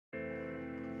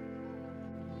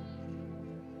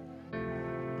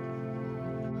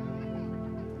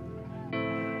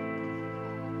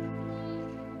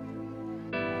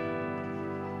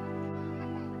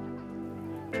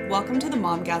Welcome to the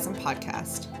Momgasm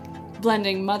Podcast.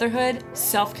 Blending motherhood,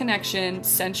 self-connection,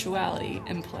 sensuality,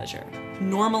 and pleasure.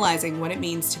 Normalizing what it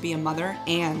means to be a mother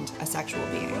and a sexual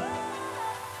being.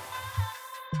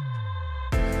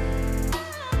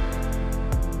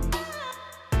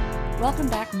 Welcome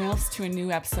back, MILFs, to a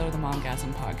new episode of the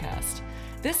Momgasm Podcast.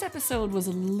 This episode was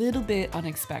a little bit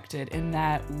unexpected in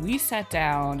that we sat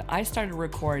down, I started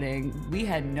recording, we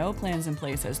had no plans in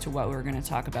place as to what we were going to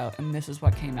talk about, and this is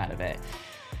what came out of it.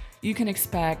 You can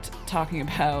expect talking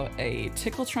about a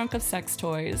tickle trunk of sex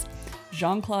toys,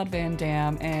 Jean-Claude Van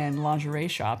Damme, and lingerie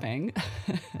shopping,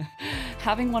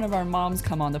 having one of our moms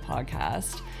come on the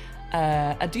podcast,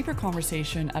 a deeper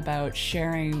conversation about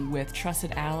sharing with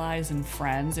trusted allies and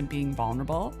friends and being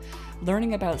vulnerable,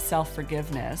 learning about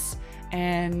self-forgiveness,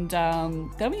 and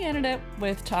then we ended up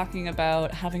with talking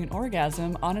about having an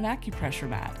orgasm on an acupressure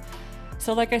mat.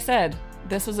 So like I said,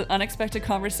 this was an unexpected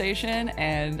conversation,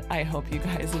 and I hope you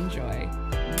guys enjoy.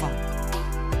 Mwah.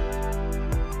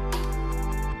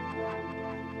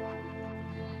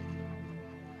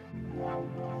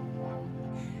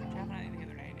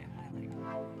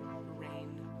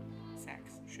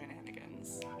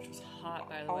 Shenanigans. It was hot,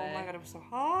 by the way. Oh my god, it was so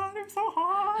hot. It was so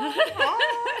hot.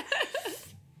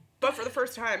 But for the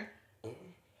first time,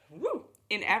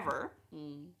 in ever,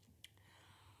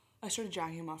 I started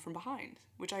jacking him off from behind,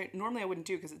 which I wouldn't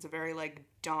do because it's a very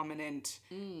dominant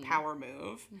power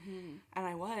move. Mm-hmm. And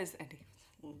I was, and he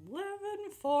was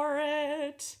living for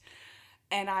it.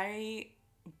 And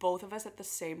both of us at the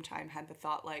same time had the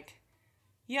thought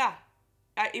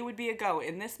it would be a go.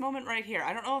 In this moment right here,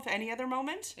 I don't know if any other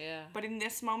moment, but in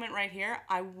this moment right here,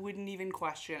 I wouldn't even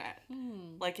question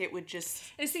it. It would just...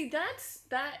 And see,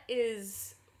 that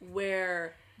is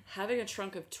where having a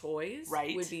trunk of toys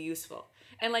would be useful.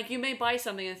 And you may buy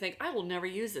something and think, I will never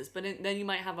use this, but then you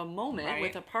might have a moment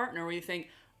with a partner where you think,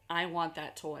 I want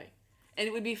that toy. And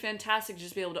it would be fantastic to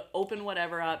just be able to open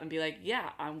whatever up and be like,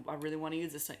 I really want to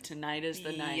use this. Tonight is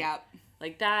the night. Yep.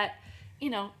 Like that,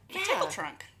 The tickle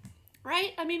trunk.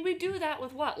 Right? I mean, we do that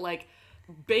with what?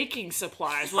 Baking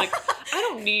supplies. I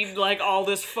don't need, all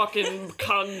this fucking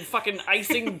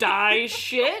icing dye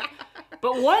shit.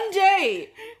 But one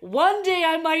day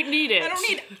I might need it. I don't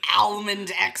need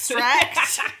almond extract.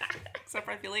 Except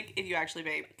for I feel like if you actually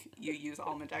bake, you use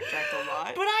almond extract a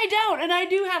lot. But I don't, and I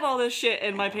do have all this shit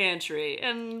in my pantry.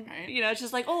 And, it's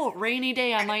just rainy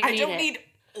day, I might need it. I don't need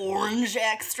orange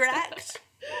extract. So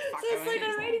it's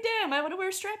a rainy day, I might want to wear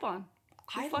a strap-on.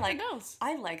 I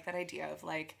like that idea of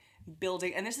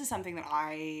building, and this is something that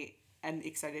I am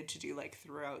excited to do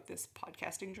throughout this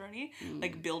podcasting journey,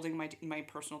 building my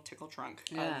personal tickle trunk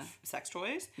of sex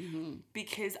toys,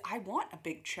 because I want a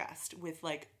big chest with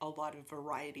a lot of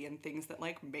variety and things that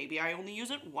maybe I only use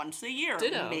it once a year.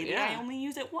 Ditto, maybe I only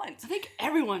use it once. I think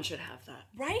everyone should have that.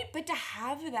 Right? But to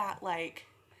have that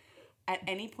at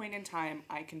any point in time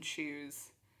I can choose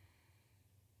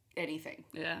anything.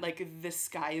 Yeah. The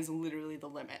sky is literally the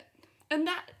limit. And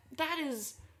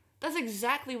that's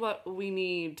exactly what we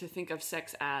need to think of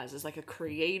sex as, is a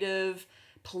creative,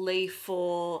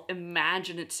 playful,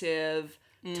 imaginative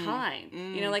time.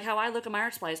 How I look at my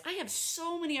art supplies. I have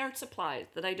so many art supplies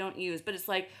that I don't use, but it's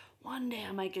one day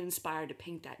I might get inspired to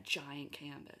paint that giant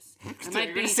canvas.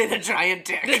 You're going to say the giant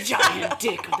dick. The giant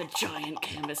dick of the giant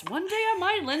canvas. One day I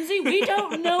might, Lindsay. We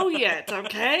don't know yet,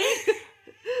 okay?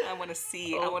 I want to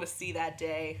see that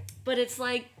day. But it's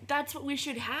that's what we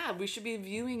should have. We should be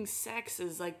viewing sex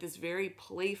as this very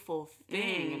playful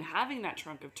thing and having that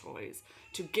trunk of toys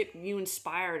to get you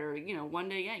inspired, or one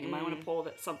day you might want to pull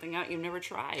something out you've never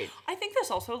tried. I think this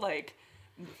also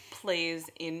plays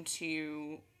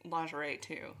into lingerie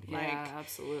too. Yeah,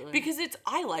 absolutely. Because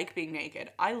I like being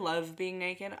naked. I love being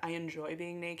naked. I enjoy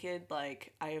being naked. I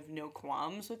have no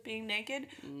qualms with being naked.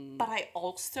 But I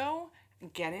also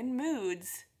get in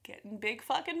big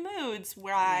fucking moods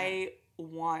where I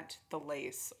want the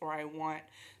lace, or I want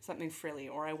something frilly,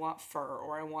 or I want fur,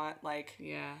 or I want Well,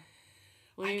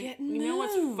 you know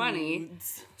what's funny?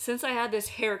 Since I had this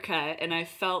haircut and I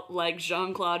felt like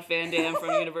Jean-Claude Van Damme from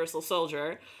Universal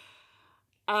Soldier,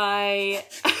 There's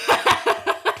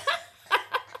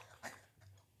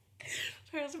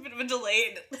a bit of a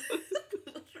delayed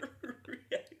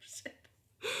reaction.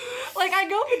 I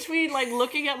go between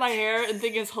looking at my hair and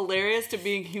thinking it's hilarious to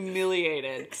being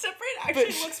humiliated. Except for it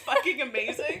actually looks fucking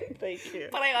amazing. Thank you.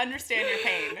 But I understand your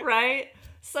pain. Right?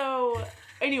 So,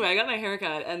 anyway, I got my hair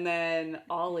cut, and then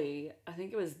Ollie, I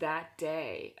think it was that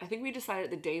day. I think we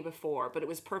decided the day before, but it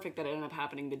was perfect that it ended up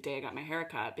happening the day I got my hair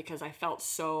cut because I felt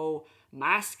so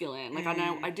masculine.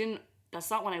 I didn't, that's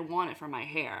not what I wanted for my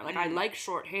hair. I like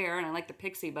short hair and I like the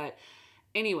pixie, but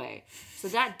Anyway, so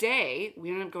that day, we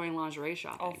ended up going lingerie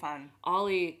shopping. Oh, fun.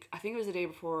 Ollie, I think it was the day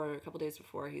before, or a couple days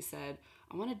before, he said,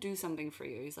 I want to do something for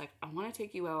you. He's like, I want to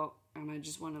take you out, and I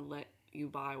just want to let you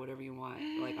buy whatever you want.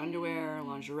 Like underwear,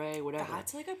 lingerie, whatever.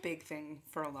 That's like a big thing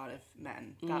for a lot of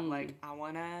men. That like, I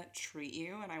want to treat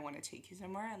you, and I want to take you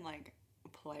somewhere, and like,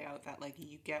 play out that like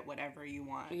you get whatever you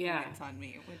want. Yeah, and it's on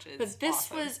me, which is But this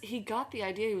awesome. was, he got the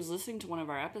idea. He was listening to one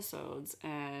of our episodes,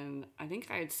 and I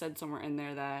think I had said somewhere in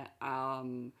there that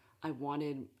I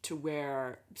wanted to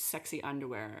wear sexy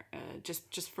underwear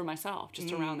just for myself,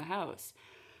 just around the house.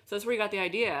 So that's where he got the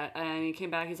idea, and he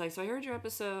came back. He's like, so I heard your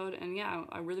episode, and yeah,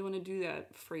 I really want to do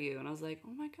that for you. And I was like,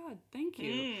 oh my God, thank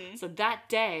you. So that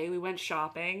day we went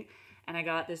shopping, and I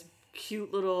got this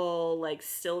cute little like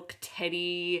silk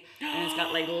teddy, and it's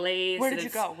got like lace. Where did you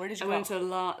go? I went to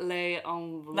La Vie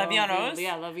en Rose.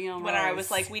 Yeah, La Vie en Rose. When I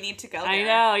was like, we need to go there. I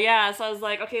know, yeah. So I was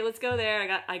like, okay, let's go there.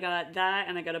 I got that,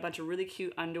 and I got a bunch of really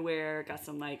cute underwear. Got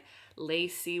some like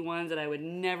lacy ones that I would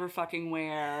never fucking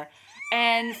wear.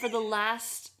 And for the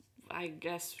last, I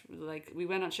guess, like we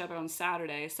went on shopping on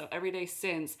Saturday, so every day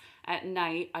since at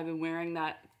night I've been wearing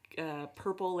that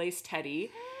purple lace teddy.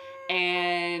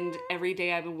 And every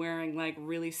day I've been wearing like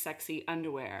really sexy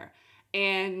underwear.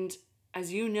 And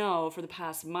as you know, for the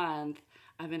past month,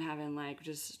 I've been having like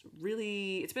just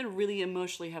really, it's been a really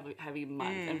emotionally heavy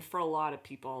month. And for a lot of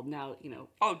people now, you know,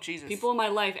 oh Jesus, people in my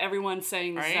life, everyone's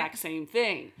saying the exact same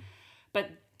thing. But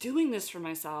doing this for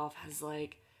myself has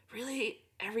like really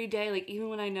every day, like even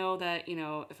when I know that, you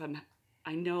know,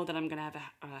 I know that I'm going to have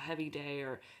a heavy day,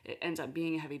 or it ends up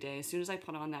being a heavy day. As soon as I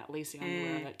put on that lacy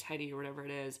underwear, that teddy or whatever it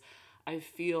is, I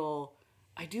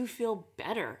do feel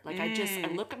better. Like I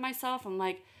look at myself, I'm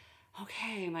like,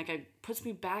 okay. And like, it puts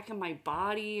me back in my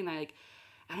body, and I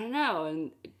don't know. And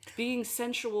being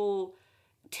sensual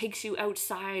takes you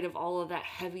outside of all of that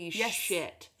heavy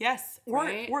shit. Yes.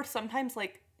 Or sometimes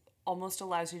like, almost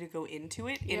allows you to go into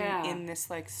it in this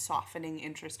like softening,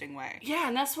 interesting way. Yeah,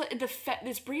 and that's what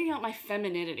it's bringing out my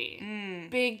femininity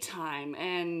big time,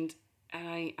 and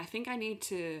I think I need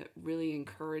to really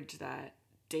encourage that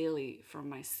daily for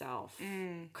myself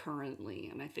currently,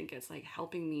 and I think it's like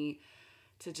helping me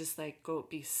to just like go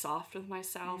be soft with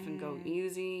myself and go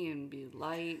easy and be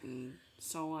light and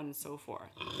so on and so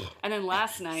forth. And then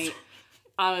last night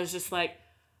I was just like,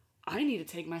 I need to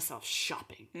take myself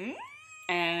shopping.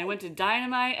 And I went to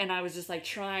Dynamite, and I was just like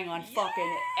trying on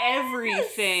fucking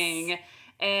everything.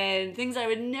 And things I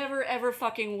would never ever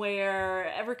fucking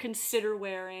wear, ever consider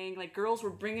wearing. Like girls were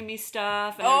bringing me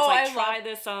stuff, and it's like, try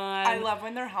this on. I love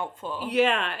when they're helpful.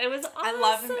 Yeah, it was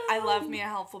awesome. I love me a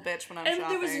helpful bitch when I'm shopping.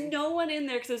 And there was no one in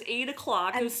there because it was 8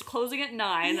 o'clock. It was closing at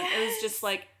 9. Yes. It was just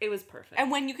like, it was perfect. And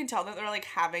when you can tell that they're like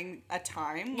having a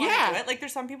time when they do it. Like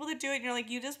there's some people that do it and you're like,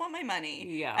 you just want my money.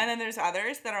 Yeah. And then there's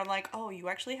others that are like, oh, you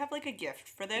actually have like a gift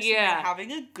for this. Yeah. And you're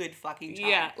having a good fucking time.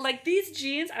 Yeah. Like these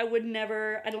jeans I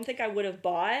don't think I would have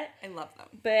bought. I love them.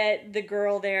 But the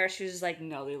girl there, she was just like,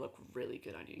 no, they look really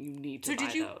good on you. You need to buy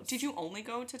those. Did you only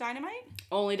go to Dynamite?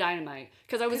 Only Dynamite.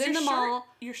 Because I was in the mall.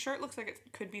 Your shirt looks like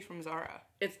it could be from Zara.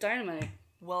 It's Dynamite.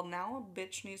 Well, now a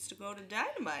bitch needs to go to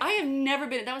Dynamite. I have never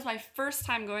been. That was my first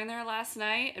time going there last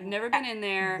night. I've never been in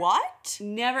there. What?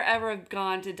 Never ever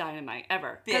gone to Dynamite.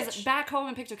 Ever. Because back home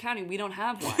in Pictou County, we don't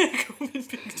have one. Back home in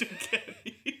Pictou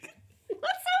County.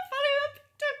 What's so funny about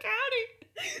Pictou County?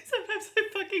 Sometimes I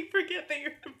fucking forget that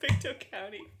you're from Pictou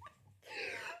County.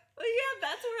 Well, yeah,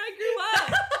 that's where I grew up.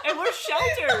 And we're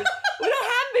sheltered. We don't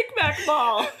have Micmac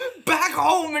Mall. Back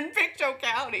home in Pictou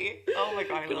County. Oh my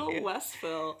God, I love you.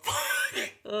 Westville.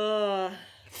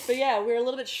 But yeah, we were a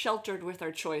little bit sheltered with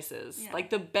our choices. Yeah. Like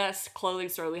the best clothing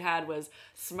store we had was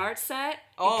Smart Set,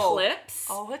 Eclipse.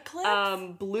 Oh,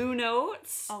 Eclipse. Blue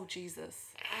Notes. Oh, Jesus.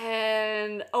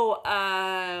 And,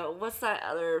 what's that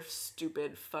other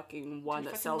stupid fucking one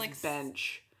that sells like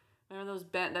Bench? Remember those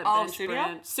Bench Studio?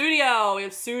 brand? Studio! We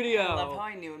have Studio. I love how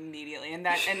I knew immediately. And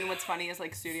what's funny is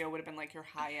like Studio would have been like your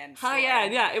high-end store.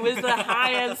 High-end, yeah. It was the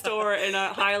high-end store in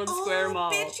a Highland Square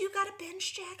Mall. Oh, bitch, you got a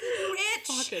Bench jacket, you rich!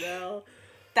 Fucking hell.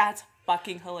 That's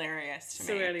fucking hilarious to me.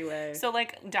 So anyway. So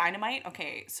like Dynamite,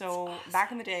 okay, so awesome.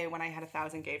 Back in the day when I had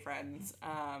 1,000 gay friends,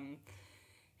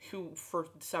 who for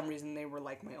some reason they were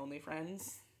like my only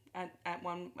friends at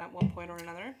one point or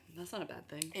another. That's not a bad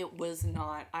thing. It was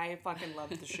not. I fucking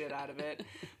loved the shit out of it.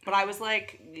 But I was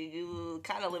like,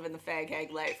 kind of living the fag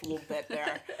hag life a little bit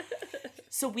there.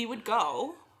 So we would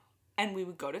go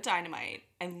to Dynamite,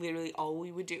 and literally all we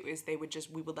would do is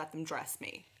we would let them dress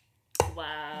me.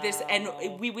 Wow.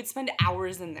 And we would spend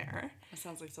hours in there. That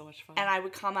sounds like so much fun. And I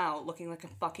would come out looking like a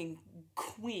fucking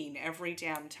queen every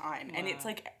damn time. Wow. And it's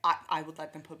like, I would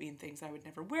let them put me in things I would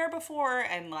never wear before,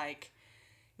 and like,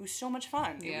 It was so much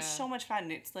fun. It Yeah. was so much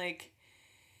fun. It's like,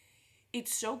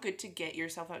 it's so good to get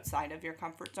yourself outside of your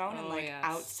comfort zone and like yes.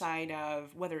 outside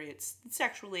of whether it's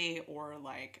sexually or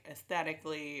like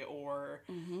aesthetically or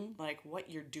like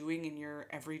what you're doing in your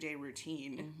everyday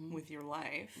routine with your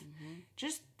life.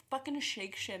 Just fucking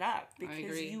shake shit up because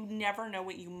agree. you never know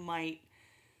what you might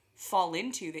fall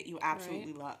into that you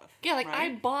absolutely love. Yeah, like I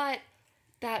right? bought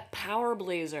that Power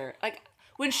Blazer. Like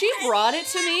when she brought it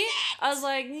to me, I was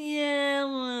like, yeah,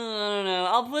 well, I don't know.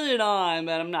 I'll put it on,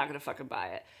 but I'm not gonna fucking buy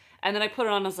it. And then I put it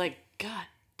on and I was like, God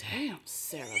damn,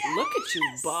 Sarah, look at you,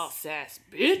 boss ass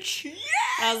bitch. Yes!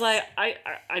 I was like,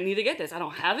 I need to get this. I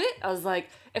don't have it. I was like,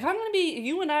 if I'm gonna be,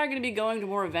 you and I are gonna be going to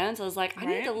more events, I was like, I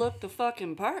need to look the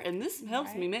fucking part, and this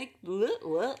helps me make the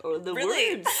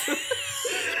Really? words.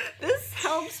 This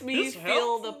helps me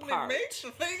feel the part. It makes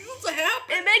the things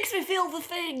happen. It makes me feel the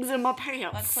things in my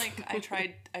pants. That's like I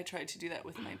tried to do that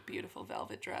with my beautiful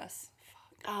velvet dress.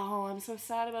 Oh, I'm so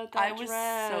sad about that I was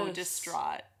dress. so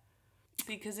distraught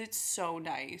because it's so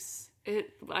nice. The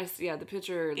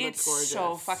picture looks It's gorgeous.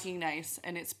 so fucking nice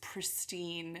and it's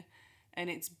pristine and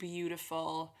it's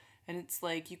beautiful and it's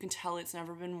like you can tell it's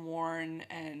never been worn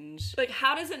and like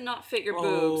how does it not fit your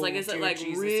boobs? Like is it dear like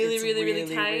Jesus, really, it's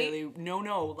really tight?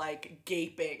 No, like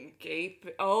gaping. Gape.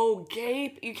 Oh,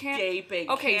 gape. You can't. Gaping.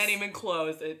 Okay. Can't even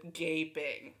close it.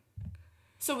 Gaping.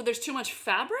 So there's too much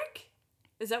fabric?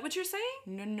 Is that what you're saying?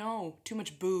 No. Too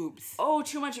much boobs. Oh,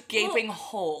 too much Gaping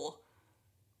hole.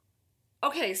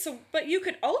 Okay, so but you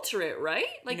could alter it, right?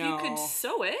 Like you could No.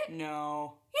 sew it.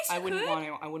 No. Yes, you I wouldn't could. want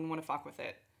to. I wouldn't want to fuck with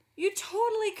it. You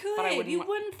totally could. But I wouldn't you wa-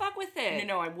 wouldn't fuck with it.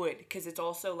 No, I would because it's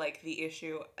also like the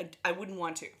issue. I wouldn't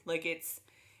want to. Like it's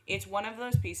one of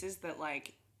those pieces that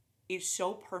like is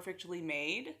so perfectly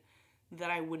made that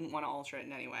I wouldn't want to alter it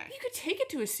in any way. You could take it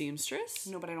to a seamstress.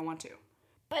 No, but I don't want to.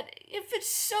 But if it's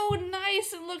so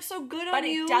nice and looks so good But on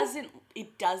you.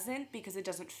 it doesn't because it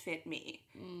doesn't fit me.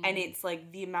 And it's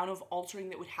like the amount of altering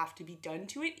that would have to be done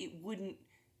to it, it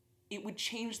would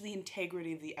change the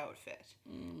integrity of the outfit.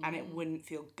 And it wouldn't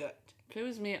feel good. If it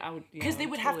was me, I would. Because they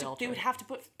would have to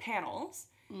put panels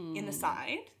in the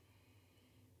side.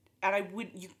 And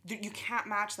you can't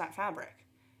match that fabric.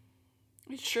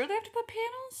 Are you sure they have to put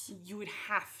panels? You would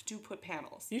have to put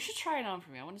panels. You should try it on for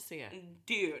me. I want to see it.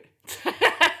 Dude.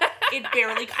 It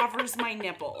barely covers my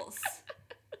nipples.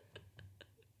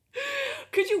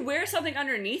 Could you wear something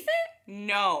underneath it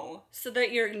No. so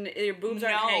that your boobs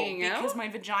aren't hanging out? because my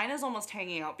vagina's almost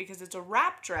hanging out because it's a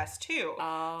wrap dress too.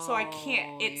 So I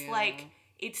can't. It's yeah. like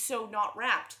it's so not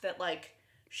wrapped that like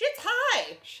shit's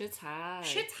high. Shit's high.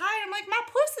 Shit's high. I'm like my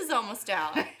puss is almost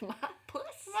out. My puss.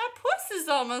 My puss is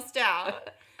almost out.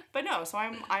 But no, so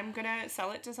I'm gonna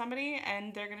sell it to somebody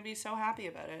and they're gonna be so happy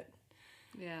about it.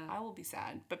 Yeah. I will be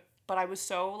sad, but I was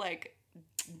so like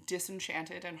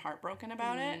disenchanted and heartbroken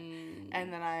about it,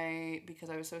 and then because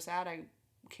I was so sad, I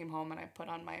came home and I put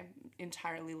on my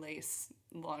entirely lace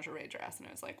lingerie dress, and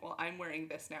I was like, well, I'm wearing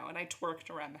this now, and I twerked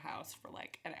around the house for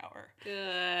like an hour. Good.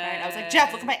 And I was like,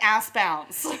 Jeff, look at my ass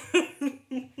bounce.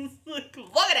 Like,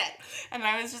 look at it. And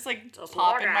I was just like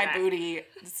popping look my at it. booty,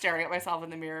 staring at myself in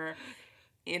the mirror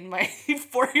in my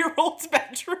 4-year-old's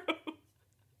bedroom.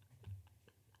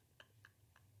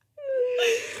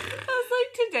 I was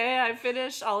like, today I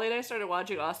finished, Ollie and I started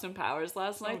watching Austin Powers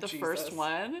last night, the first Jesus.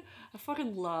 one. I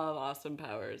fucking love Austin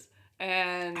Powers.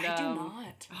 And I do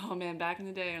not. Oh man, back in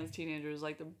the day when I was a teenager, it was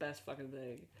like the best fucking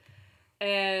thing.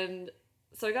 And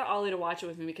so I got Ollie to watch it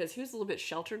with me because he was a little bit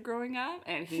sheltered growing up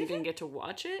and he didn't get to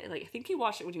watch it. Like, I think he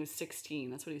watched it when he was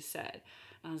 16. That's what he said.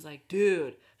 And I was like,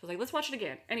 dude. So I was like, let's watch it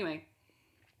again. Anyway,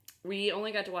 we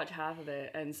only got to watch half of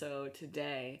it. And so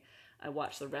today I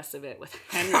watched the rest of it with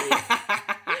Henry.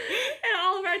 And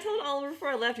Oliver, I told Oliver before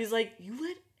I left, he's like, you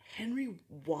let Henry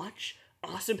watch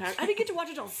Austin Powers? I didn't get to watch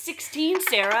it until 16,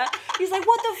 Sarah. He's like,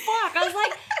 what the fuck? I was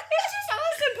like, it's just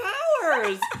Austin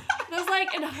Powers. And I was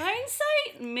like, in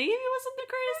hindsight, maybe it wasn't the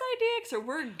greatest idea because there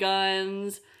were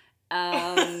guns.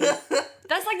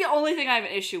 That's like the only thing I have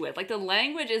an issue with. Like, the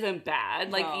language isn't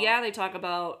bad. Like, No. yeah, they talk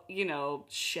about,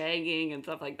 shagging and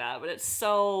stuff like that, but it's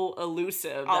so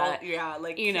elusive that,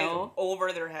 Like, you know,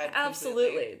 over their head. absolutely.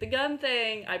 completely. The gun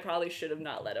thing, I probably should have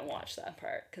not let him watch that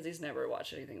part because he's never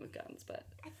watched anything with guns, but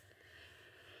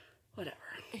whatever.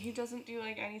 He doesn't do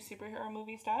like any superhero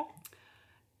movie stuff.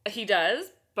 He does,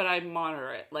 but I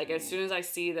monitor it. Like, as soon as I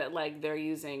see that, like, they're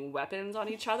using weapons on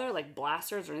each other, like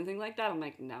blasters or anything like that, I'm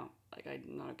like, no. Like,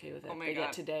 I'm not okay with it. Oh my but God.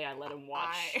 yet today I let him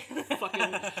watch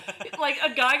fucking... Like,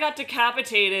 a guy got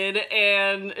decapitated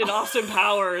and in Austin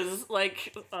Powers,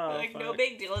 like... like, no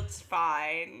big deal, it's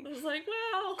fine. I was like,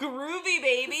 well... Groovy,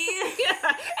 baby! Yeah, and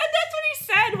that's what he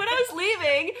said when I was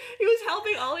leaving. He was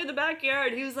helping Ollie in the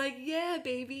backyard. He was like, yeah,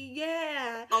 baby,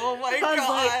 yeah. Oh my I God. was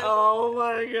like, oh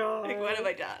my God. Like, what have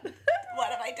I done? What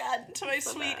have I done to my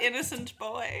sweet, innocent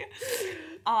boy?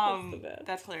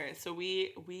 That's hilarious. So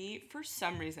we for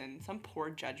some reason, some poor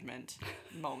judgment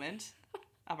moment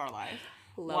of our life,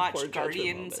 watched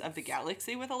Guardians of the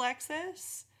Galaxy with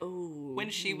Alexis. Ooh. When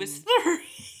she was 3.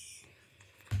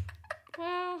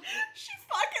 Well, she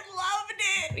fucking loved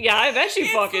it. Yeah, I bet she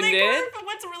fucking like did. But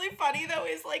what's really funny though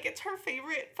is like it's her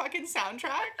favorite fucking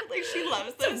soundtrack. Like she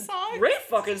loves those songs. Great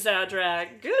fucking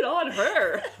soundtrack. Good on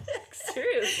her.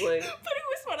 Seriously. But it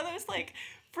was one of those like,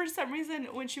 for some reason,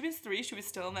 when she was 3, she was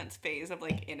still in that phase of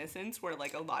like innocence where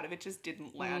like a lot of it just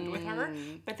didn't land with her.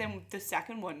 But then the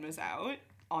second one was out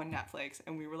on Netflix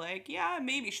and we were like, yeah,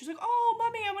 maybe. She was like, oh,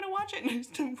 mommy, I want to watch it.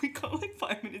 And we got like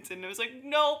 5 minutes in and I was like,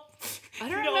 nope. I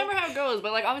don't remember how it goes,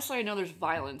 but like obviously I know there's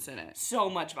violence in it. So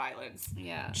much violence.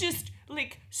 Yeah. Just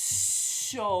like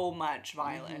so much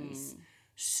violence.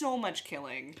 So much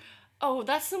killing. Oh,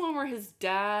 that's the one where his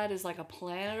dad is like a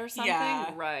planet or something?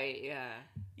 Yeah. Right, yeah.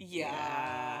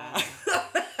 Yeah.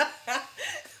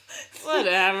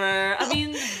 Whatever. I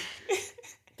mean,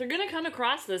 they're gonna come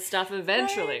across this stuff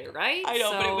eventually, right? I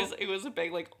know, but it was a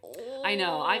big like. Oh. I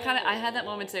know. I had that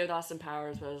moment today with Austin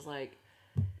Powers, where I was like,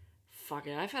 "Fuck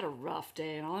it, I've had a rough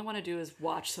day, and all I want to do is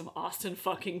watch some Austin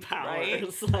fucking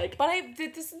Powers." Right? Like, but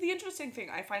this is the interesting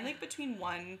thing. I find like between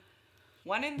 1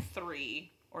 and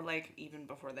 3, or like even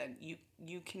before then,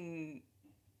 you can.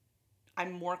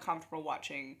 I'm more comfortable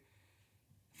watching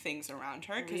things around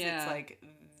her because it's like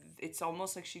it's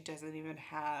almost like she doesn't even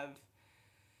have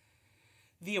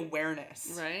the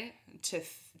awareness, right? To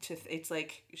it's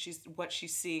like what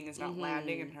she's seeing is not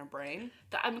landing in her brain.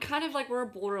 I'm kind of like we're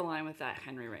borderline with that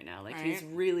Henry right now. Like right? He's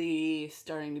really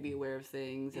starting to be aware of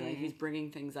things, and like he's bringing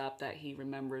things up that he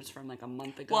remembers from like a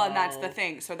month ago. Well, and that's the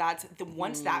thing. So that's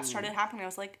once that started happening, I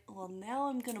was like, well, now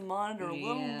I'm gonna monitor a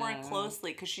little more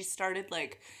closely because she started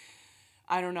like.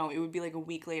 I don't know, it would be like a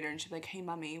week later and she'd be like, hey,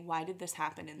 mommy, why did this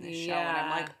happen in this show? And I'm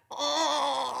like,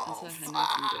 oh, that's what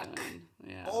Henry's been doing.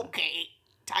 Yeah. Okay,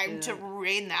 time to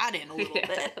rein that in a little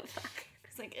bit.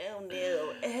 It's like, oh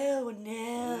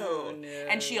no.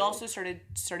 And she also started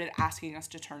asking us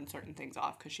to turn certain things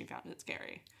off because she found it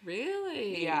scary.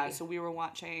 Really? Yeah, so we were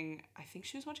watching, I think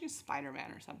she was watching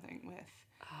Spider-Man or something with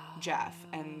Jeff,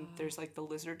 and there's like the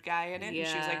lizard guy in it, and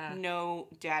she was like, no,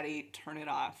 daddy, turn it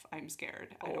off, I'm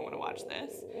scared, I don't want to watch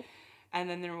this. And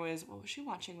then there was, what was she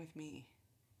watching with me?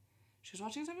 She was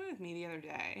watching something with me the other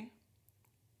day,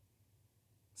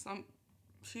 some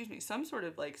sort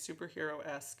of like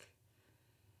superhero-esque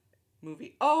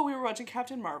movie. Oh, we were watching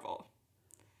Captain Marvel.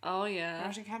 Oh yeah, we were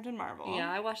watching Captain Marvel.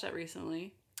 Yeah, I watched that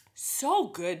recently. So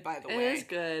good, by the way. It is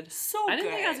good. So good. I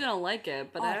didn't think I was gonna like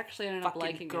it, but I actually ended up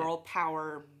liking it. Girl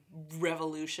power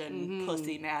revolution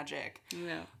pussy magic.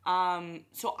 Yeah.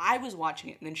 So I was watching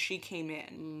it and then she came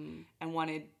in and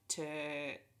wanted to.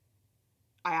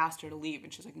 I asked her to leave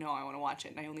and she's like, no, I want to watch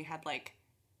it. And I only had like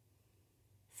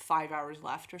 5 hours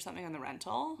left or something on the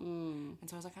rental. And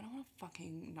so I was like, I don't want to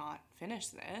fucking not finish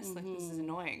this. Like, this is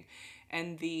annoying.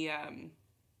 And the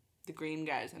green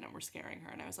guys in it were scaring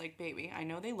her. And I was like, baby, I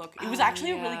know they look... It was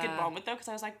actually a really good moment, though, because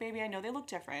I was like, baby, I know they look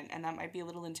different, and that might be a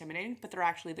little intimidating, but they're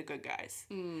actually the good guys.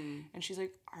 And she's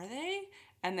like, are they?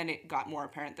 And then it got more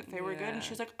apparent that they were good. And she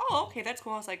was like, oh, okay, that's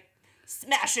cool. I was like,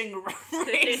 smashing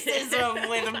racism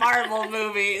with Marvel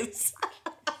movies.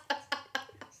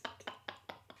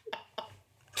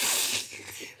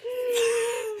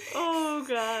 Oh,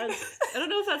 God. I don't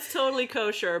know if that's totally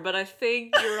kosher, but I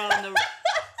think you're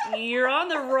on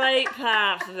the right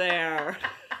path there.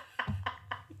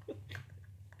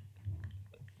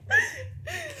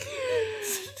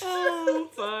 Oh,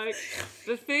 fuck.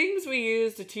 The things we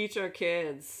use to teach our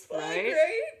kids, right?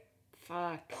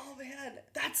 Fuck. Oh, man.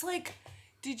 That's like,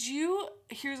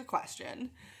 here's a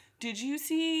question. Did you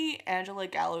see Angela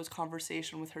Gallo's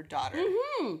conversation with her daughter?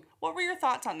 Mm-hmm. What were your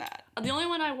thoughts on that? The only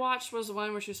one I watched was the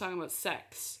one where she was talking about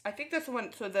sex. I think that's the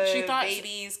one, so the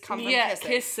babies come from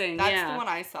kissing. That's the one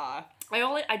I saw.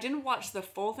 I didn't watch the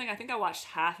full thing. I think I watched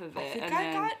half of it. I think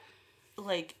I got,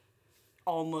 like,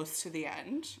 almost to the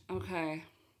end. Okay.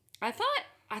 I thought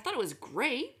it was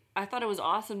great. I thought it was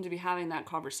awesome to be having that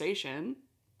conversation.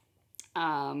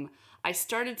 I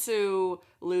started to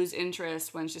lose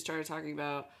interest when she started talking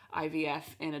about IVF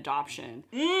and adoption.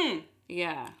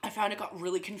 Yeah. I found it got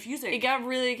really confusing. It got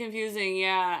really confusing,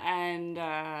 yeah, and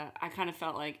I kind of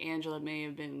felt like Angela may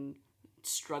have been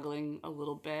struggling a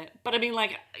little bit. But I mean,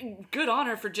 like, good on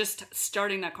her for just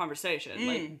starting that conversation.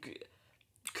 Like,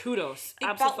 kudos.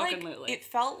 Absolutely. It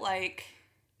felt like...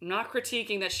 I'm not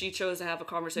critiquing that she chose to have a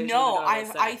conversation No, with a guy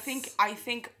about sex. I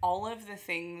think all of the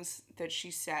things that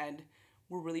she said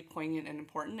were really poignant and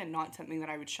important and not something that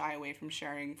I would shy away from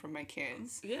sharing from my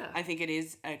kids. Yeah. I think it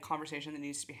is a conversation that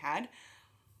needs to be had.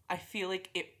 I feel like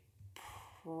it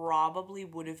probably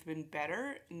would have been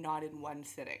better not in one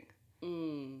sitting.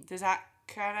 Does that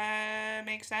kind of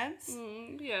make sense?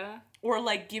 Yeah. Or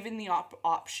like given the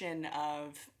option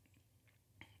of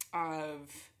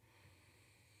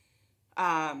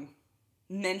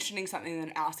mentioning something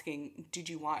and asking, do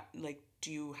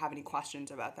you have any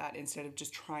questions about that, instead of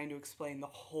just trying to explain the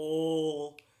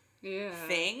whole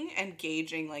thing and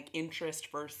gauging like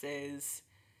interest versus,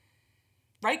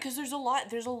 right? Because there's a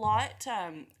lot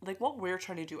like what we're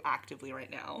trying to do actively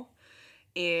right now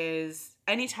is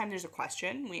anytime there's a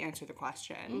question, we answer the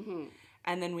question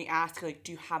and then we ask like,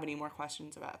 do you have any more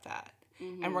questions about that?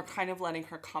 And we're kind of letting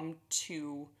her come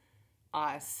to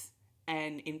us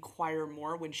and inquire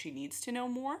more when she needs to know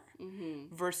more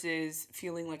versus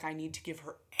feeling like I need to give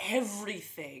her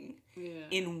everything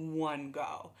in one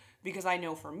go. Because I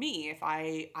know for me, if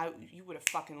you would have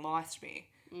fucking lost me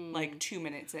like 2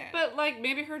 minutes in. But like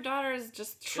maybe her daughter is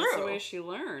just that's the way she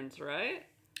learns, right?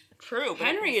 True. But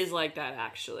Henry is like that,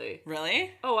 actually. Really?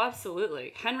 Oh,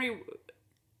 absolutely. Henry,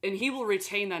 and he will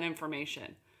retain that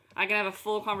information. I can have a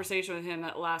full conversation with him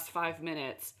that lasts 5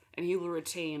 minutes and he will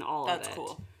retain all of it. That's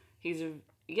cool.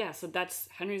 So that's,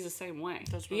 Henry's the same way.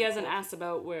 Really he hasn't asked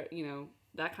about where,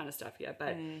 that kind of stuff yet.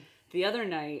 But the other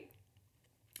night,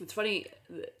 it's funny,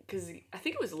 because I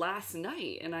think it was last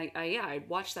night, and I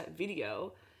watched that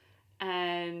video,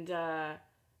 and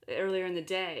earlier in the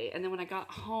day, and then when I got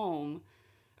home,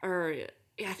 I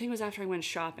think it was after I went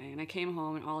shopping, and I came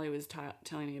home, and Ollie was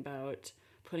telling me about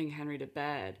putting Henry to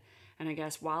bed, and I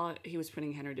guess while he was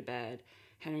putting Henry to bed,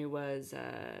 Henry was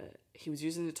he was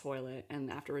using the toilet, and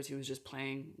afterwards he was just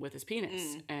playing with his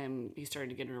penis, and he started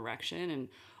to get an erection, and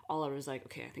Oliver was like,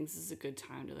 okay, I think this is a good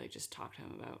time to like just talk to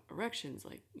him about erections,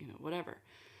 like, whatever.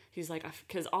 He's like,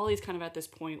 because Ollie's kind of at this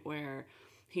point where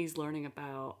he's learning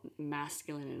about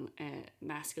masculine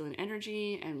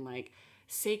energy and like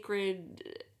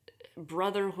sacred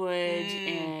brotherhood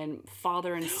and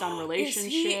father and son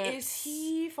relationships. Is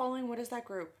he following, what is that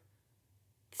group?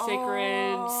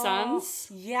 Sacred Sons?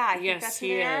 Yeah, I think that's who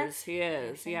they are. He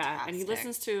is. Yeah. And he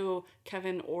listens to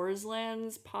Kevin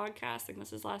Orsland's podcast, I think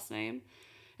that's his last name.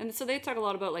 And so they talk a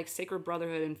lot about like sacred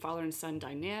brotherhood and father and son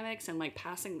dynamics and like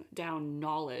passing down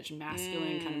knowledge,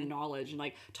 masculine kind of knowledge, and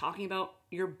like talking about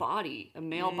your body, a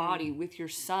male body with your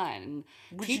son,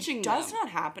 and teaching them. Does not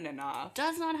happen enough.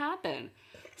 Does not happen.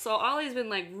 So Ollie's been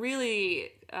like really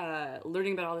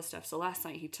learning about all this stuff. So last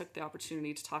night he took the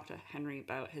opportunity to talk to Henry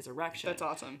about his erection. That's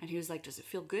awesome. And he was like, does it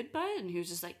feel good, bud? And he was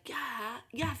just like,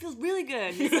 yeah, it feels really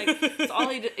good. He's like, so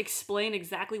Ollie explained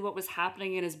exactly what was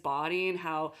happening in his body and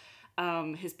how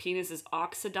his penis is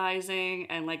oxidizing,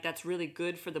 and like that's really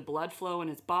good for the blood flow in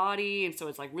his body, and so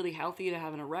it's like really healthy to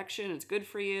have an erection. It's good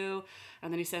for you.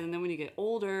 And then he said, and then when you get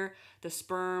older,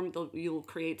 you'll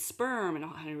create sperm. And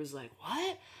Henry was like,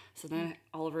 what? So then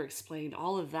Oliver explained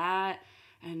all of that,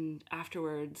 and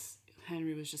afterwards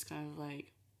Henry was just kind of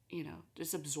like,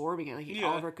 just absorbing it. Like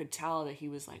Oliver could tell that he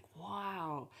was like,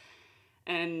 wow.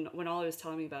 And when Oliver was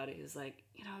telling me about it, he was like,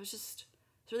 I was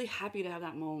really happy to have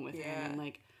that moment with him, and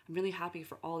like I'm really happy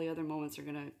for all the other moments that are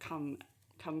gonna come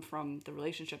from the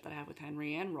relationship that I have with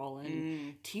Henry and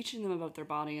Roland, teaching them about their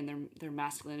body and their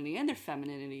masculinity and their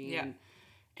femininity,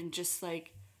 and just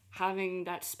like having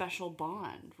that special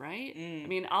bond, right? I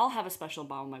mean, I'll have a special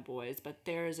bond with my boys, but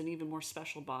there's an even more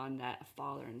special bond that a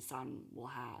father and son will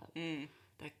have.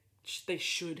 That they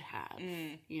should have,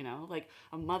 like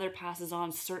a mother passes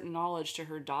on certain knowledge to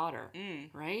her daughter,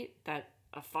 right? That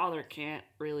a father can't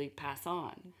really pass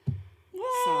on.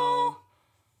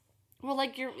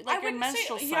 Like your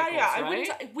menstrual cycles, right?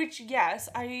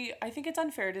 I think it's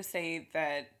unfair to say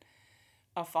that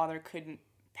a father couldn't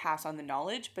pass on the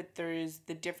knowledge, but there's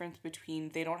the difference between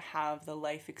they don't have the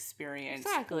life experience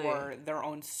or their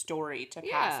own story to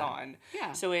pass on.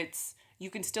 Yeah. So you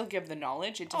can still give the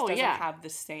knowledge. It just doesn't have the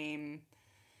same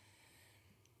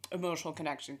emotional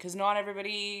connection, because not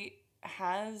everybody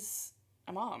has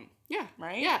a mom. Yeah.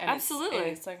 Right? Yeah, and absolutely.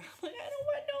 It's like, I don't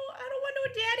want no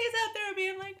daddies out there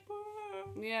being like,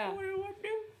 what do I do?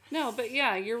 No, but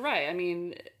yeah, you're right. I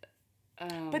mean,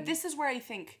 but this is where I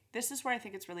think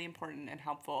it's really important and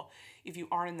helpful if you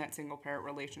are in that single parent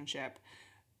relationship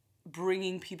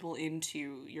bringing people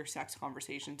into your sex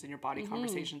conversations and your body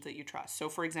conversations that you trust. So,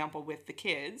 for example, with the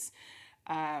kids,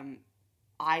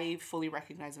 I fully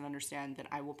recognize and understand that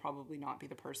I will probably not be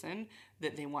the person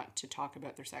that they want to talk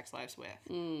about their sex lives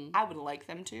with. I would like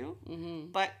them to,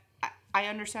 but I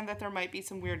understand that there might be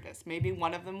some weirdness. Maybe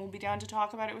one of them will be down to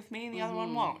talk about it with me and the other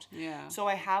one won't. Yeah. So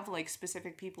I have like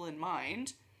specific people in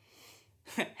mind.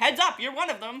 Heads up, you're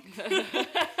one of them.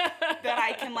 That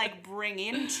I can like bring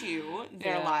into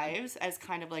their lives as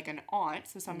kind of like an aunt,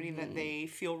 so somebody that they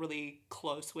feel really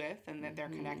close with and that they're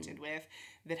connected with,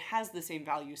 that has the same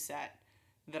value set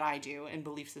that I do and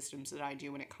belief systems that I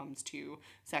do when it comes to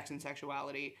sex and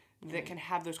sexuality, that can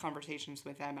have those conversations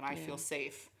with them, and I feel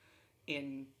safe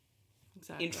in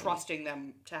trusting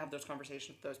them to have those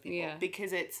conversations with those people,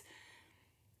 because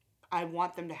I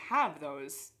want them to have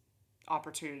those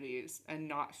opportunities and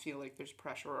not feel like there's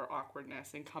pressure or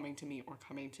awkwardness in coming to me or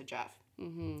coming to Jeff.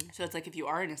 So it's like, if you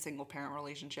are in a single parent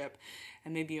relationship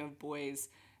and maybe you have boys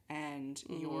and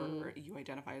you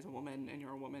identify as a woman and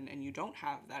you're a woman and you don't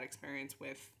have that experience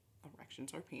with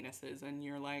erections or penises, and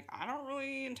you're like, I don't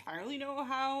really entirely know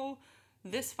how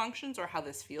this functions or how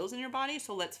this feels in your body,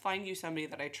 so let's find you somebody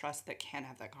that I trust that can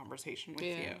have that conversation with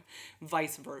you.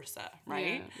 Vice versa,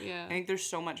 right? Yeah. I think there's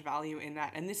so much value in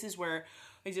that. And this is where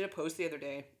I did a post the other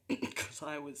day because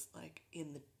I was like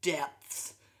in the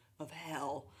depths of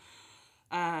hell.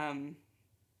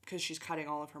 Because she's cutting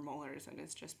all of her molars and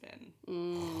it's just been...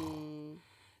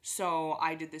 So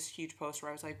I did this huge post where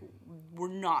I was like, we're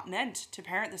not meant to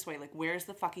parent this way. Like, where's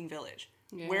the fucking village?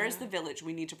 Yeah. Where's the village?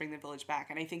 We need to bring the village back.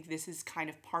 And I think this is kind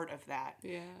of part of that.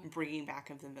 Yeah. Bringing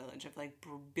back of the village, of like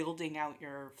building out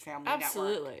your family network.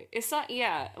 Absolutely. It's not,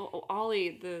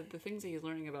 Ollie, the things that he's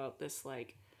learning about this,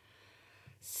 like,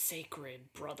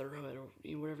 sacred brotherhood or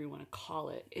whatever you want to call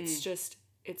it, it's just,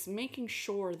 it's making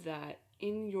sure that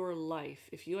in your life,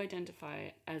 if you identify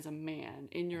as a man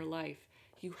in your life,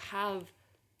 you have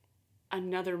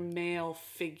another male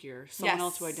figure, someone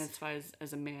else who identifies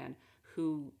as a man,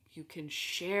 who you can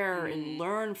share and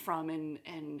learn from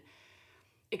and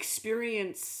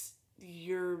experience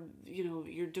your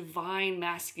divine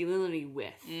masculinity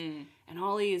with. And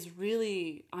Ollie is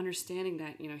really understanding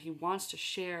that, he wants to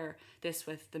share this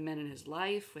with the men in his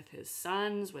life, with his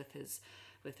sons, with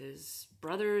his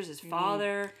brothers, his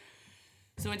father.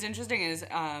 So what's interesting is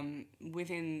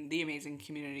within the amazing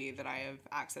community that I have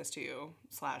access to,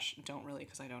 / don't really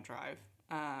because I don't drive,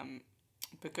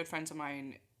 but good friends of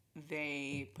mine,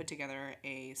 they put together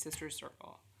a sisters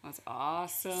circle. That's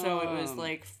awesome. So it was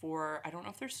like I don't know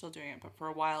if they're still doing it, but for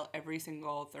a while, every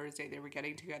single Thursday, they were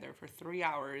getting together for 3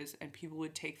 hours and people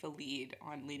would take the lead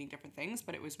on leading different things,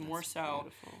 but it was more so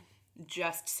beautiful.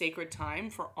 Just sacred time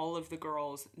for all of the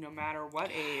girls, no matter what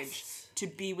age, to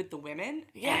be with the women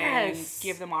and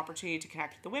give them opportunity to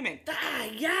connect with the women.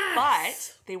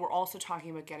 But they were also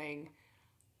talking about getting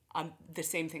the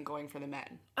same thing going for the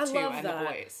men and the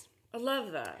boys. I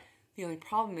love that. The only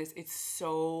problem is it's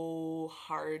so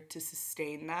hard to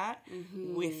sustain that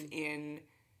within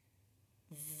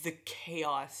the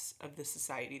chaos of the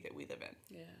society that we live in.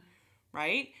 Yeah.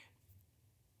 Right?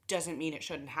 Doesn't mean it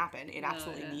shouldn't happen. It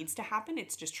absolutely needs to happen.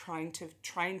 It's just trying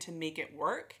to make it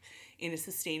work in a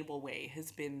sustainable way has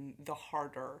been the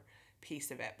harder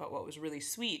piece of it. But what was really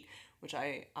sweet, which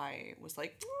I was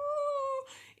like,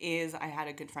 is I had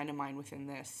a good friend of mine within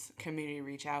this community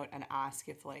reach out and ask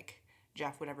if like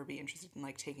Jeff would ever be interested in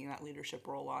like taking that leadership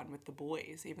role on with the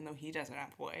boys, even though he doesn't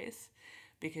have boys,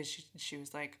 because she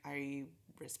was like, I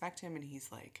respect him and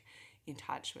he's like in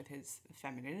touch with his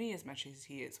femininity as much as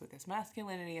he is with his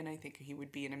masculinity, and I think he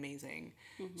would be an amazing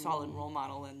solid role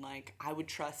model, and like I would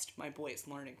trust my boys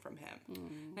learning from him.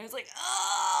 And I was like,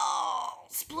 oh,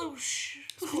 sploosh.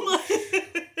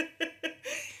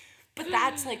 But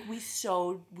that's like we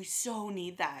so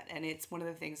need that, and it's one of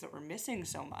the things that we're missing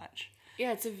so much.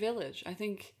 Yeah, it's a village. I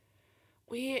think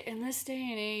we, in this day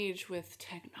and age with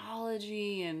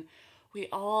technology, and we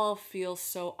all feel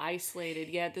so isolated.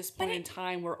 Yet at this point in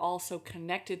time, we're all so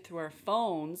connected through our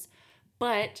phones.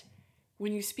 But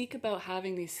when you speak about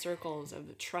having these circles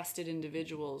of trusted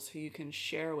individuals who you can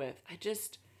share with,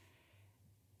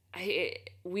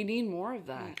 we need more of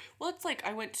that. Well, it's like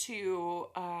I went to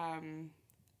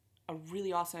a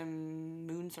really awesome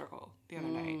moon circle the other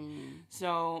night.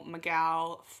 So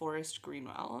Miguel Forrest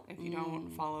Greenwell, if you don't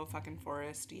follow fucking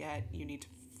Forrest yet, you need to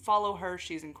follow her.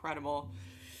 She's incredible.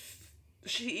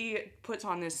 She puts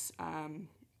on this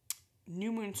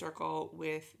new moon circle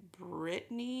with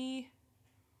Brittany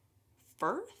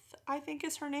Firth, I think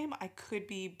is her name. I could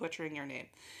be butchering your name.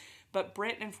 But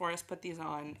Britt and Forrest put these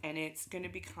on, and it's going to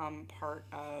become part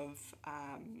of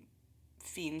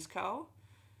Fiends Co.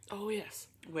 Oh, yes.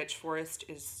 which Forest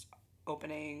is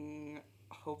opening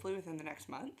hopefully within the next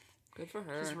month. Good for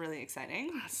her. Which is really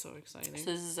exciting. That's so exciting.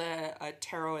 So this is a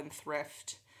tarot and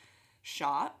thrift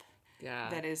shop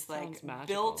that is like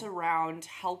built around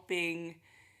helping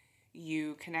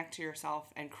you connect to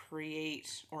yourself and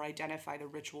create or identify the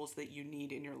rituals that you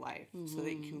need in your life so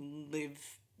that you can live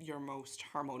your most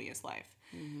harmonious life.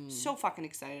 So fucking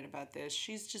excited about this.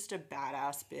 She's just a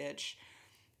badass bitch.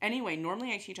 Anyway,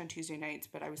 normally I teach on Tuesday nights,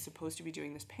 but I was supposed to be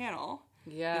doing this panel.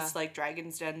 Yeah. This like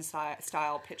Dragon's Den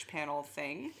style pitch panel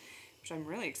thing, which I'm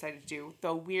really excited to do.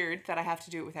 Though weird that I have to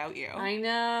do it without you. I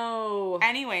know.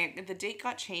 Anyway, the date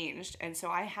got changed, and so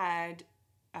I had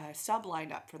a sub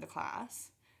lined up for the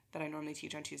class that I normally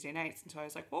teach on Tuesday nights. And so I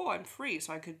was like, oh, I'm free,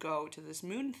 so I could go to this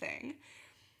moon thing.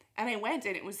 And I went,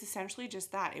 and it was essentially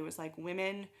just that. It was like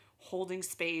women holding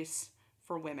space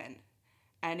for women.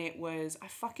 And it was, I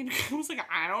was like,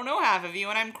 I don't know half of you,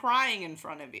 and I'm crying in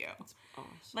front of you. That's awesome.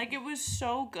 Like, it was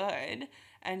so good,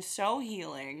 and so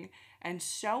healing, and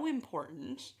so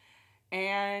important.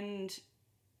 And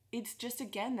it's just,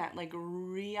 again, that, like,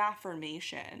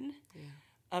 reaffirmation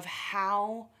of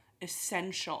how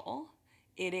essential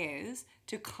it is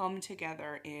to come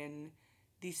together in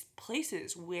these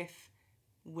places with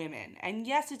women. And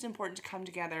yes, it's important to come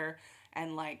together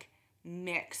and, like,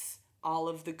 mix all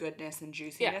of the goodness and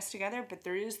juiciness together, but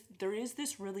there is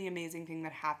this really amazing thing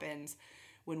that happens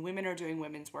when women are doing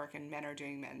women's work and men are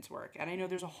doing men's work. And I know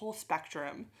there's a whole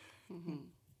spectrum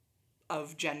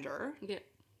of gender,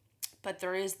 but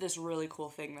there is this really cool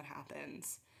thing that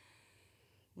happens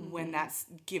when that's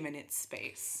given its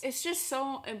space. It's just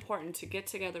so important to get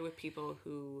together with people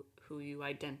who you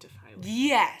identify with.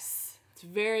 Yes. It's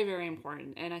very, very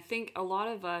important. And I think a lot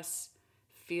of us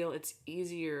feel it's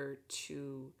easier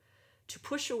to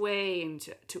push away and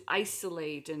to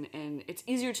isolate, and it's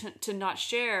easier to not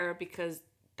share because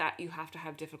that you have to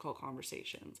have difficult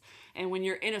conversations. And when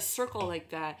you're in a circle like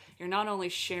that, you're not only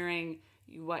sharing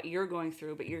what you're going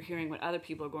through, but you're hearing what other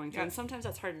people are going through. And sometimes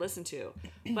that's hard to listen to.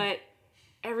 But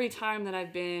every time that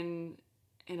I've been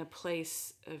in a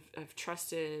place of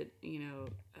trusted,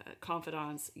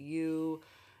 confidants, you,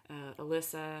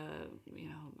 Alyssa,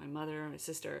 my mother, my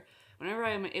sister, whenever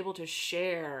I'm able to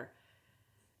share,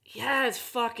 it's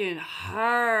fucking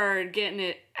hard getting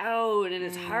it out, and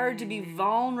it's hard to be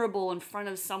vulnerable in front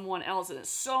of someone else, and it's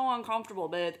so uncomfortable.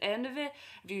 But at the end of it,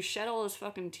 if you shed all those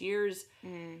fucking tears,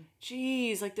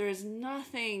 geez, like there is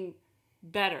nothing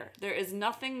better. There is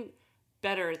nothing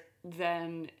better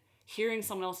than hearing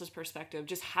someone else's perspective,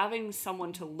 just having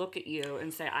someone to look at you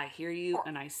and say, I hear you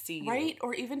and I see you. Right?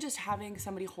 Or even just having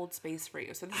somebody hold space for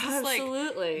you. So this is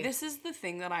Absolutely. This is the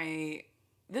thing that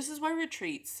this is why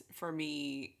retreats for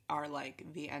me are like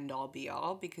the end all be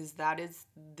all, because that is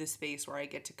the space where I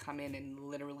get to come in and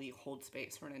literally hold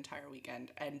space for an entire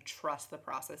weekend and trust the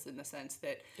process, in the sense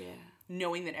that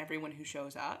knowing that everyone who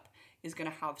shows up is going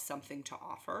to have something to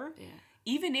offer. Yeah.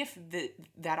 Even if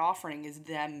that offering is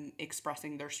them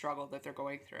expressing their struggle that they're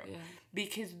going through. Yeah.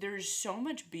 Because there's so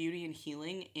much beauty and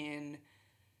healing in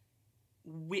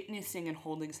witnessing and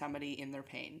holding somebody in their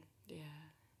pain. Yeah.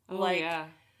 Oh, yeah.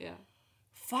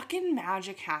 Fucking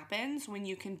magic happens when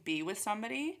you can be with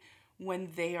somebody when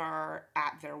they are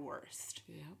at their worst.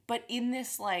 Yeah. But in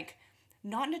this, like,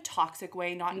 not in a toxic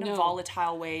way, not in a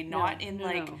volatile way, not in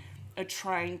a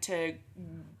trying to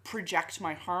project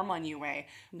my harm on you way,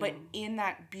 but in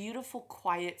that beautiful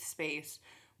quiet space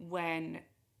when,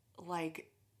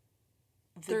 like,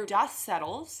 the dust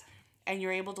settles and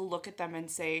you're able to look at them and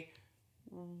say,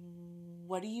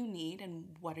 what do you need and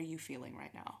what are you feeling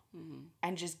right now?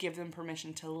 And just give them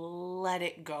permission to let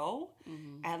it go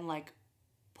and, like,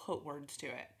 put words to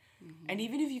it. And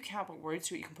even if you can't put words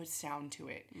to it, you can put sound to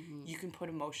it. You can put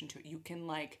emotion to it. You can,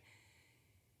 like,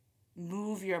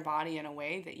 move your body in a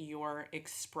way that you're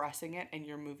expressing it and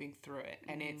you're moving through it.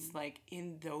 And it's, like,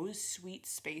 in those sweet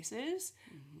spaces,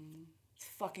 it's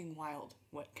fucking wild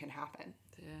what can happen.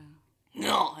 Yeah.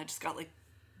 No, I just got, like,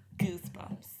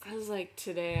 goosebumps. I was like,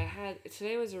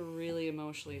 today was a really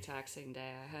emotionally taxing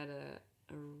day. I had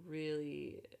a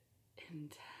really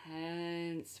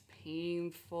intense,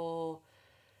 painful,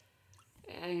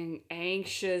 and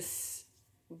anxious,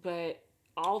 but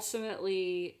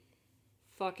ultimately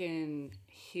fucking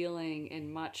healing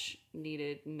and much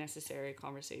needed, necessary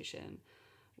conversation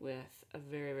with a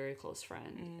very, very close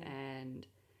friend. And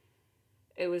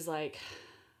it was like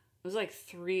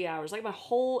 3 hours, it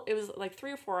was like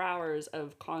 3 or 4 hours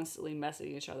of constantly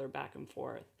messaging each other back and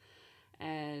forth.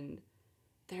 And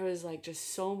there was, like,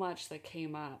 just so much that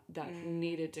came up that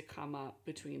needed to come up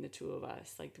between the two of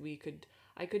us. Like,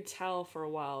 I could tell for a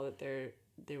while that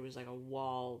there was like a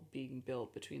wall being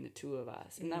built between the two of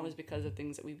us. And that was because of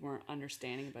things that we weren't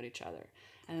understanding about each other.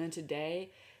 And then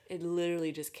today, it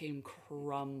literally just came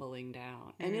crumbling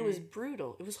down. And it was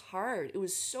brutal. It was hard. It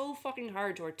was so fucking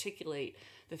hard to articulate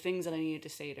the things that I needed to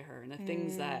say to her and the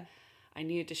things that I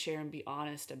needed to share and be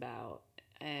honest about.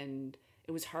 And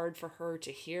it was hard for her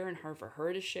to hear and hard for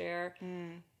her to share.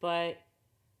 But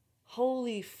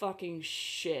holy fucking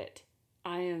shit.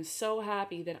 I am so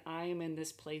happy that I am in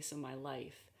this place in my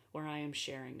life where I am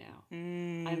sharing now.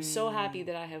 I'm so happy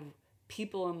that I have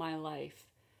people in my life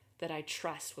that I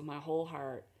trust with my whole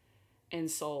heart and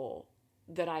soul,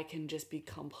 that I can just be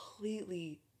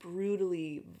completely,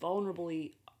 brutally,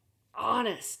 vulnerably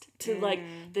honest to like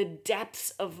the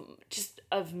depths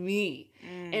of me.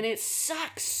 And it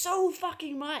sucks so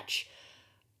fucking much.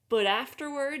 But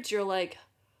afterwards, you're like,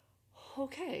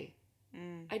 okay,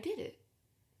 I did it.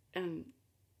 And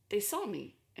they saw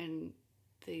me, and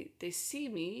they see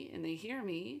me, and they hear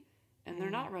me, and they're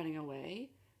not running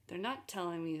away. They're not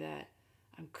telling me that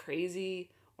I'm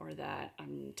crazy, or that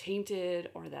I'm tainted,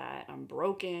 or that I'm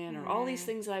broken, or all these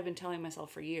things that I've been telling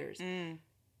myself for years.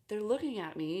 They're looking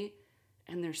at me,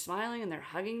 and they're smiling, and they're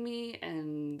hugging me,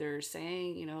 and they're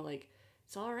saying, you know, like,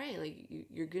 it's all right, like,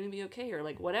 you're gonna be okay, or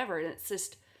like, whatever. And it's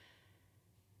just,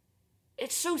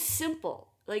 it's so simple.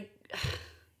 Like,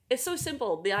 it's so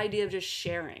simple, the idea of just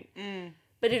sharing.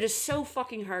 But it is so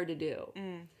fucking hard to do.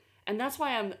 And that's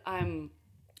why I'm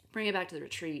bringing it back to the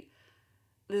retreat.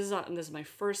 This is my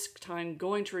first time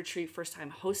going to retreat, first time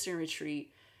hosting a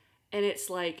retreat. And it's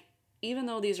like, even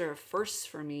though these are firsts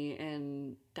for me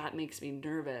and that makes me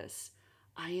nervous,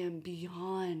 I am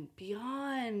beyond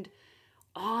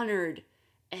honored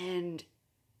and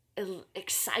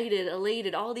excited,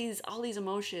 elated, all these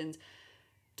emotions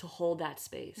to hold that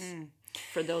space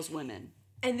for those women.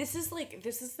 And this is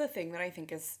the thing that I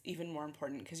think is even more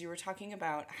important, because you were talking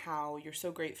about how you're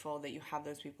so grateful that you have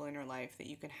those people in your life that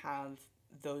you can have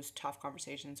those tough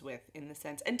conversations with, in the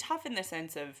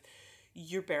sense of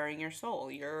you're bearing your soul.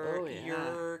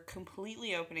 You're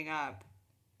completely opening up,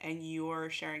 and you're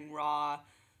sharing raw,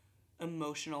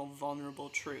 emotional, vulnerable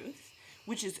truth,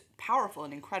 which is powerful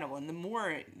and incredible. And the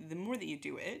more that you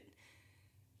do it,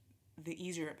 the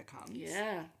easier it becomes.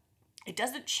 Yeah. It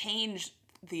doesn't change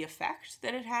the effect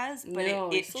that it has, but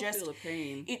I still feel the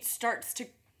pain. It starts to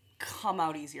come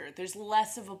out easier. There's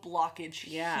less of a blockage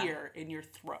here in your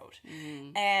throat.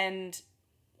 And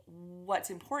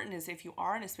what's important is, if you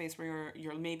are in a space where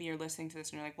you're listening to this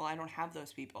and you're like, well, I don't have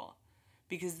those people,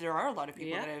 because there are a lot of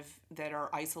people that are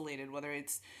isolated, whether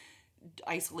it's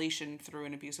isolation through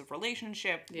an abusive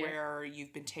relationship where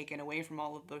you've been taken away from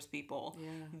all of those people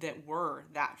that were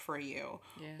that for you,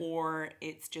 or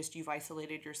it's just you've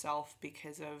isolated yourself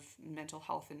because of mental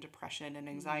health and depression and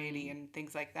anxiety and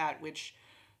things like that, which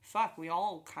we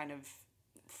all kind of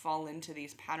fall into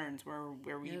these patterns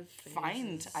where we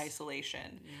find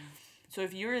isolation. So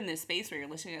if you're in this space where you're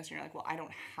listening to this and you're like, well, I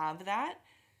don't have that,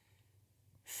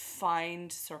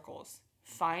 find circles,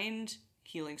 find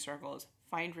healing circles,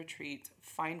 find retreats,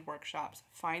 find workshops,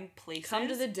 find places. Come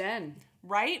to the den.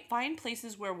 Right? Find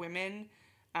places where women,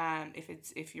 if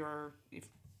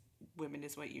women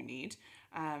is what you need,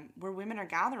 where women are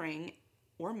gathering,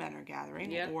 or men are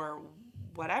gathering, or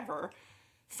whatever.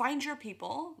 Find your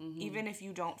people, even if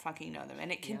you don't fucking know them.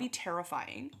 And it can be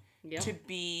terrifying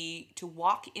to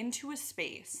walk into a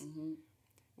space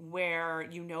where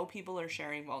you know people are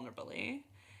sharing vulnerably,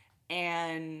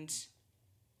 and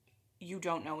you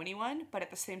don't know anyone, but at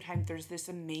the same time, there's this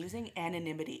amazing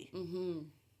anonymity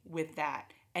with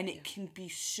that. And it can be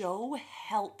so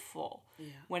helpful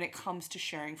when it comes to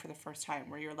sharing for the first time,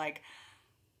 where you're like,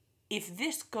 if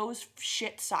this goes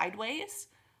shit sideways,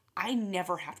 I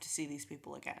never have to see these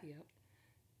people again.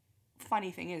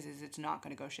 Funny thing is it's not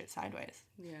going to go shit sideways.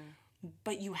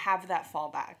 But you have that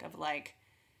fallback of like,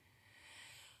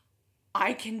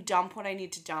 I can dump what I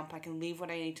need to dump. I can leave what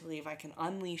I need to leave. I can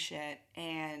unleash it.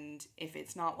 And if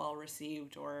it's not well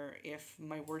received, or if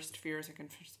my worst fears are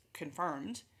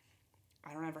confirmed,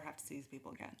 I don't ever have to see these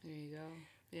people again. There you go.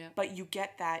 Yeah. But you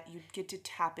get to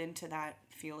tap into that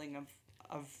feeling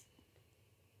of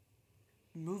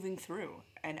moving through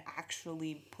and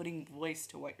actually putting voice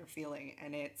to what you're feeling.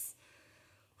 And it's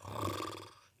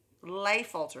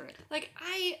life altering. Like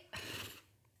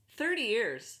 30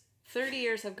 years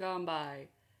have gone by.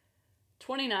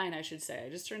 29, I should say. I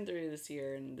just turned 30 this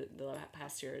year, and the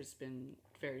past year has been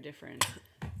very different.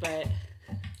 But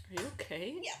are you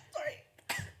okay? Yeah, sorry.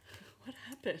 What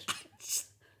happened?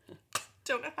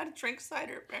 Don't know how to drink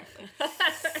cider, apparently.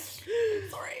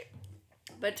 Sorry.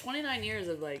 But 29 years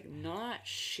of, like, not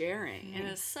sharing. And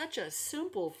it's such a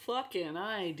simple fucking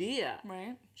idea.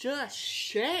 Right. Just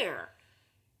share.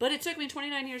 But it took me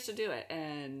 29 years to do it.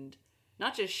 And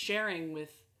not just sharing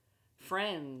with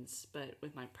friends, but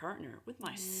with my partner, with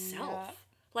myself. Yeah.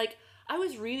 Like, I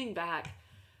was reading back.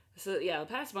 So, yeah, the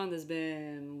past month has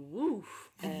been woof.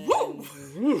 And,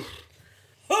 Woof.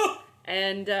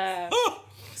 and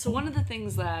so one of the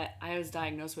things that I was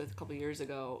diagnosed with a couple years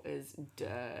ago is,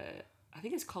 I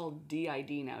think it's called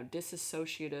DID now,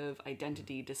 dissociative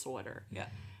identity disorder. Yeah.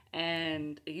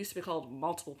 And it used to be called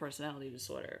multiple personality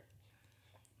disorder.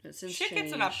 It's since Shit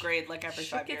gets an changed. upgrade like every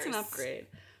 5 years. Shit gets an upgrade.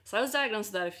 So I was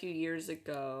diagnosed with that a few years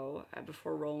ago,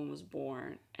 before Roland was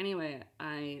born. Anyway,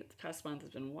 the past month has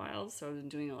been wild, so I've been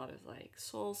doing a lot of, like,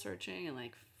 soul searching and,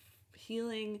 like,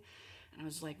 healing. And I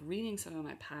was, like, reading some of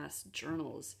my past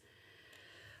journals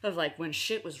of, like, when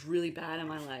shit was really bad in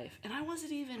my life. And I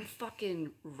wasn't even fucking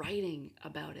writing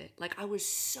about it. Like, I was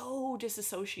so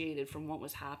disassociated from what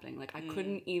was happening. Like, I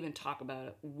couldn't even talk about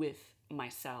it with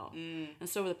myself. And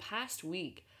so over the past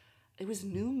week, it was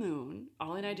new moon.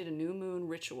 Ollie and I did a new moon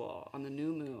ritual on the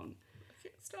new moon. I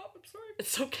can't stop. I'm sorry.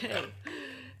 It's okay.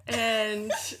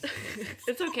 And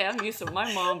it's okay. I'm used to it.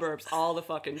 My mom burps all the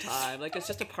fucking time. Like, it's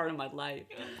just a part of my life.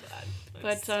 I'm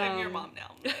glad. But, I'm your mom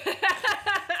now.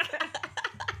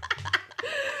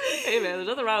 Hey, man, there's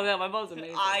nothing wrong with that. My mom's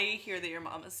amazing. I hear that your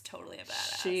mom is totally a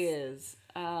badass. She is.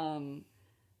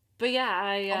 But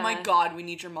yeah, Oh my god, we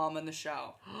need your mom on the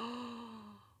show.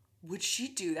 Would she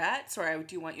do that? Sorry, I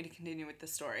do want you to continue with the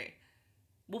story.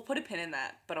 We'll put a pin in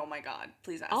that, but oh my god,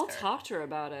 please ask I'll her. talk to her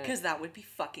about it. Because that would be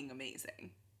fucking amazing.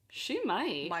 She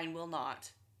might. Mine will not.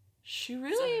 She It's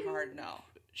really... a hard no.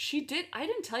 She did... I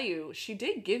didn't tell you. She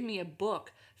did give me a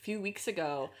book a few weeks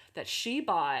ago that she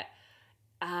bought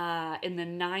in the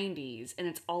 90s, and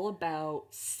it's all about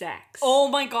sex. Oh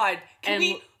my god. Can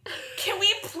And-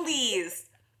 we please?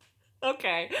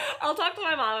 Okay. I'll talk to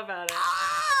my mom about it.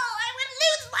 Oh, I would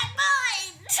lose my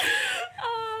mind.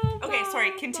 Oh, Okay, sorry,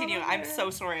 Mom, continue. Mom, I'm so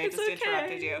sorry. I It's just okay.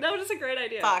 interrupted you. That was just a great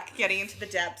idea. Fuck, getting into the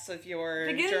depths of your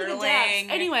Beginning of the depths. journaling.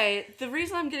 Anyway, the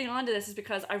reason I'm getting onto this is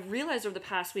because I realized over the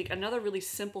past week another really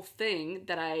simple thing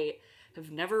that I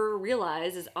have never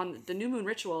realized is on the new moon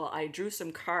ritual, I drew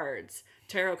some cards,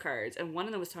 tarot cards, and one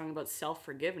of them was talking about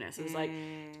self-forgiveness. It was like,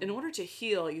 in order to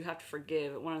heal, you have to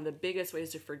forgive. One of the biggest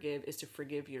ways to forgive is to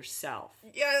forgive yourself.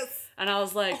 Yes. And I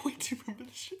was like, Oh, I do remember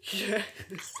this shit. yeah.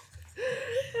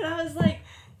 And I was like,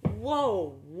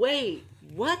 whoa, wait,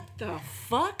 what the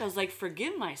fuck? I was like,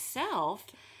 forgive myself.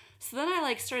 So then I,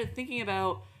 like, started thinking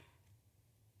about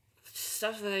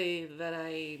stuff that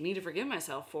I need to forgive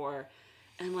myself for.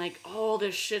 And, like, all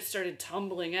this shit started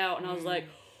tumbling out. And I was like,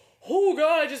 oh,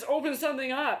 God, I just opened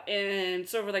something up. And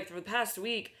so for the past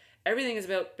week, everything has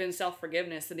been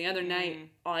self-forgiveness. And the other night,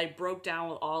 I broke down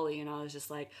with Ollie. And I was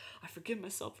just like, I forgive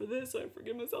myself for this. I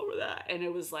forgive myself for that. And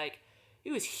it was like,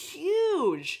 it was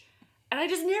huge. And I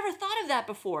just never thought of that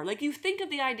before. Like, you think of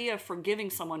the idea of forgiving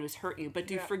someone who's hurt you. But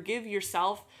do you forgive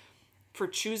yourself for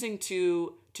choosing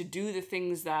to do the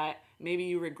things that maybe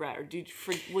you regret, or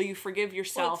will you forgive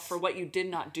yourself for what you did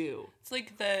not do? It's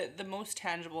like the most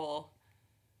tangible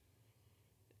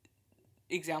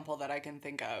example that I can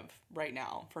think of right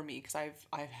now for me, because I've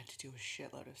had to do a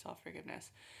shitload of self-forgiveness,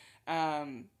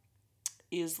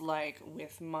 is like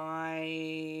with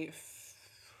my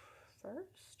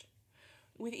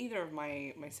with either of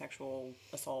my sexual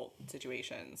assault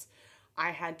situations,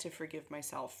 I had to forgive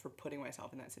myself for putting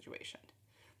myself in that situation,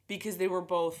 because they were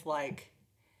both like,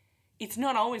 it's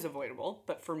not always avoidable,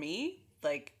 but for me,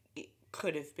 like, it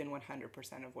could have been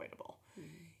 100% avoidable.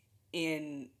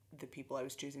 In the people I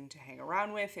was choosing to hang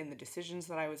around with, in the decisions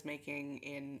that I was making,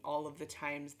 in all of the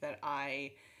times that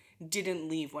I didn't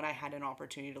leave when I had an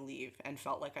opportunity to leave and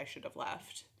felt like I should have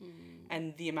left.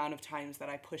 And the amount of times that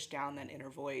I pushed down that inner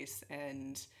voice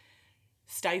and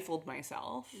stifled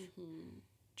myself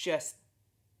just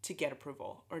to get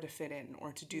approval or to fit in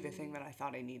or to do the thing that I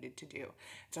thought I needed to do.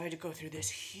 So I had to go through this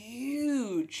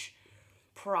huge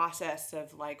process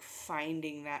of, like,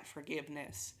 finding that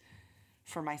forgiveness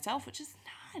for myself, which is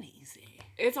not easy.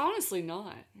 It's honestly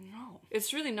not. No.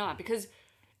 It's really not, because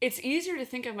it's easier to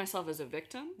think of myself as a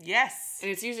victim. Yes.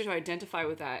 And it's easier to identify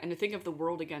with that and to think of the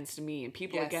world against me and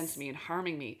people against me and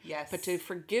harming me. Yes. But to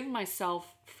forgive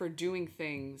myself for doing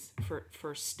things,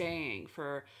 for staying,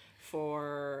 for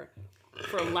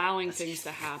allowing things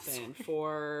to happen,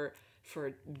 for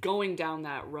going down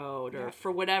that road, or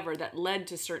for whatever that led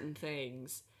to certain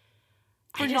things.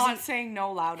 For not saying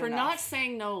no loud enough. For not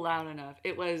saying no loud enough.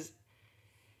 It was,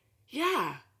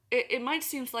 yeah. It might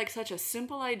seem like such a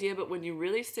simple idea, but when you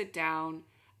really sit down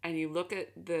and you look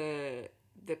at the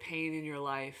the pain in your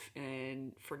life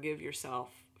and forgive yourself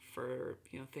for,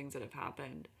 things that have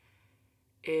happened,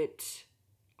 it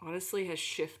honestly has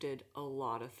shifted a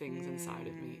lot of things inside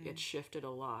of me. It shifted a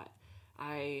lot.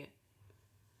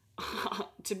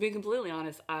 To be completely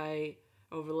honest,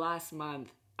 over the last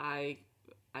month, I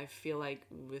feel like,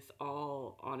 with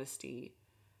all honesty,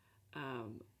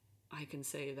 I can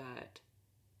say that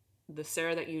the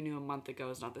Sarah that you knew a month ago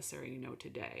is not the Sarah you know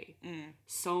today.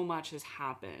 So much has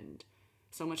happened.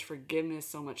 So much forgiveness,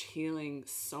 so much healing,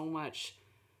 so much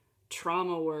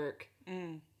trauma work.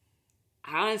 I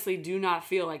honestly do not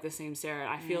feel like the same Sarah.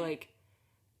 I feel like,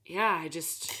 I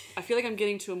feel like I'm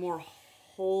getting to a more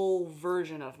whole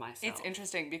version of myself. It's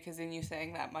interesting because in you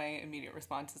saying that, my immediate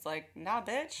response is like, nah,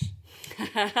 bitch.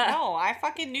 No, I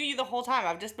fucking knew you the whole time.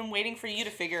 I've just been waiting for you to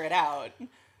figure it out.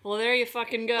 Well, there you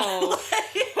fucking go.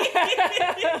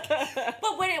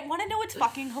 But want to know what's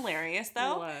fucking hilarious,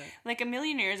 though? What? Like, a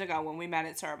million years ago when we met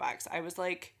at Starbucks, I was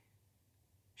like,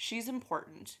 she's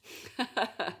important.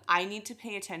 I need to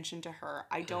pay attention to her.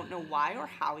 I don't know why or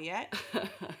how yet,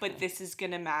 but this is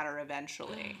going to matter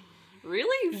eventually.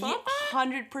 Really? You thought that?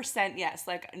 100% yes.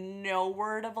 Like, no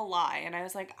word of a lie. And I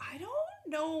was like, I don't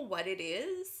know what it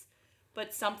is,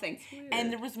 but something.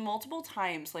 And there was multiple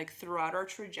times, like, throughout our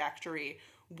trajectory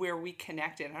where we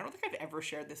connected. And I don't think I've ever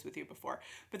shared this with you before,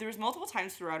 but there was multiple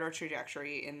times throughout our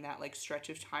trajectory in that, like, stretch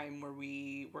of time where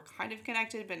we were kind of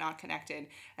connected but not connected.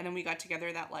 And then we got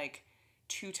together that, like,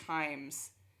 2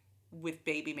 times with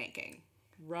baby making.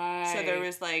 Right. So there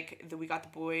was, like, we got the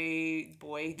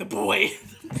boy.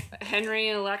 Henry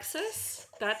and Alexis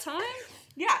that time?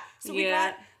 Yeah. So we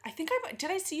got, did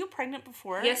I see you pregnant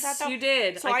before? Yes, you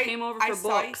did. So I came over for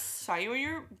books. Saw you when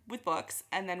you were with books,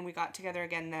 and then we got together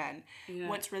again then. Yeah.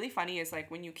 What's really funny is, like,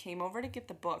 when you came over to get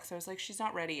the books, I was like, she's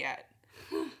not ready yet.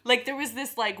 Like, there was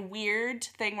this, like, weird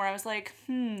thing where I was like,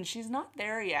 she's not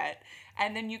there yet.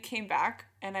 And then you came back,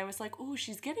 and I was like, ooh,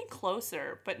 she's getting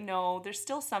closer. But no, there's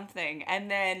still something.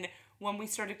 And then when we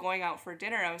started going out for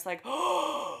dinner, I was like,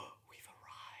 oh, we've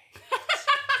arrived.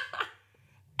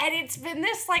 And it's been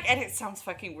this, like, and it sounds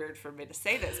fucking weird for me to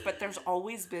say this, but there's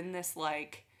always been this,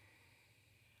 like,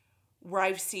 where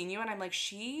I've seen you, and I'm like,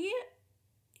 she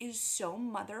is so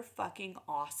motherfucking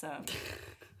awesome.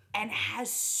 And has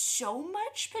so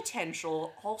much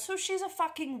potential. Also, she's a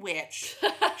fucking witch.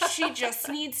 She just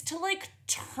needs to, like,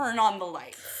 turn on the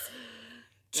lights.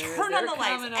 Turn on the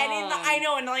lights. And I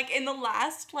know, and, like, in the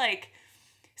last, like,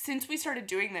 since we started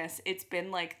doing this, it's been,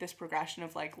 like, this progression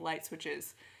of, like, light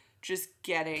switches just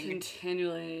getting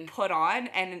continually put on,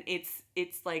 and it's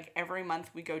like every month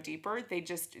we go deeper. They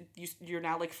just you're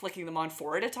now, like, flicking them on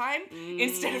 4 at a time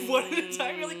instead of 1 at a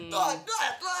time. You're like, blah, blah,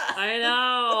 blah. I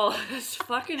know. It's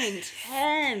fucking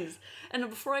intense. And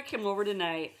before I came over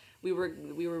tonight, we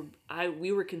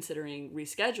were considering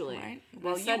rescheduling. Right.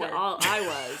 Well, you were. I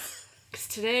was. Because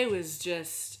today was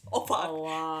just a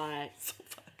lot. So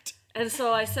fucked. And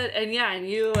so I said,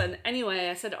 anyway,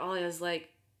 I said to Ollie, I was like,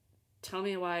 tell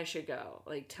me why I should go.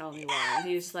 Like, tell me why. And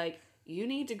he's like, you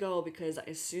need to go because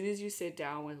as soon as you sit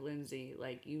down with Lindsay,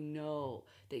 like, you know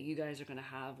that you guys are going to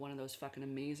have one of those fucking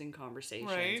amazing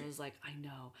conversations. Right. I was like, I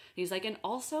know. And he's like, and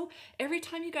also, every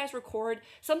time you guys record,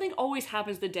 something always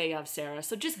happens the day of, Sarah,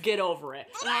 so just get over it.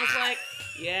 And I was like,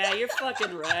 yeah, you're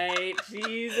fucking right.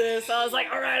 Jesus. I was like,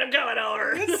 all right, I'm going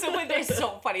over. It's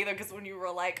so funny, though, because when you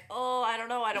were like, oh, I don't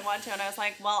know, I don't want to, and I was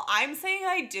like, well, I'm saying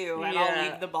I do, and I'll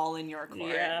leave the ball in your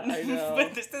court. Yeah, I know.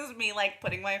 But this is me, like,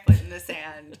 putting my foot in the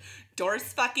sand. Doors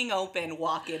fucking open.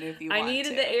 Walk in if you want to. I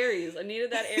needed the Aries. I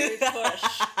needed that Aries push.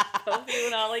 Both you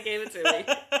and Ollie gave it to me.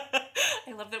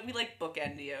 I love that we, like,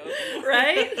 bookend you.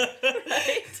 Right?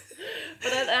 Right?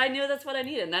 But I knew that's what I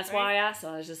needed. And that's why I asked him.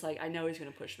 I was just like, I know he's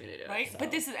going to push me to do it. Right? So. But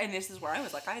this is where I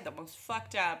was like, I had the most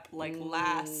fucked up, like,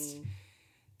 last...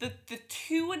 The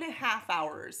 2.5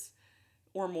 hours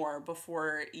or more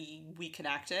before we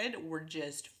connected were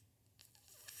just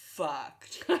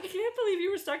fucked. I can't believe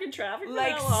you were stuck in traffic for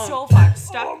like, that long. So fucked.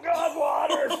 Stuck. Oh, God,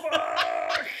 water.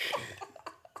 Fuck.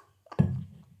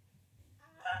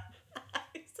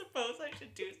 I suppose I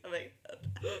should do something.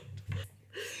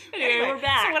 Anyway, we're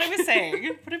back. So what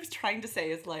I was trying to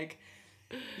say is, like,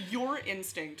 your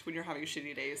instinct when you're having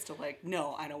shitty days to, like,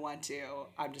 no, I don't want to.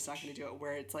 I'm just not going to do it.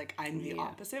 Where it's like, I'm the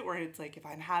opposite. Where it's like, if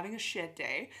I'm having a shit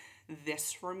day,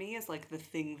 this for me is, like, the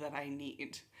thing that I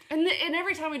need. And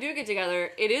every time we do get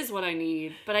together, it is what I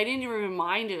need. But I didn't even be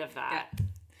reminded of that. Yeah.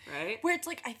 Right? Where it's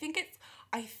like, I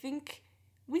think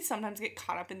we sometimes get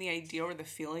caught up in the idea or the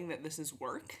feeling that this is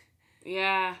work.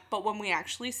 Yeah. But when we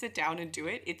actually sit down and do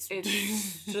it, it's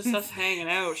just us hanging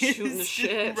out, shooting the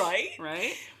shit. Right?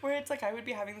 Right? Where it's like I would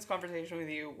be having this conversation with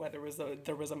you whether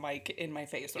there was a mic in my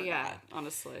face or not.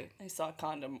 Honestly. I saw a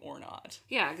condom or not.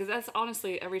 Yeah, because that's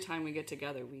honestly, every time we get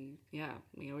together, we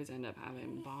always end up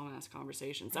having bomb-ass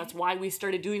conversations. That's why we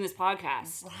started doing this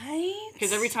podcast. Right?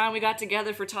 Because every time we got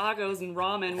together for tacos and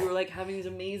ramen, we were like having these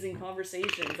amazing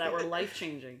conversations that were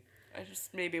life-changing. I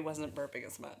just maybe wasn't burping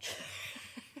as much.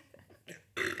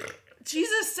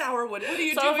 Jesus, Sourwood, what are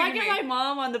you doing? So if I get my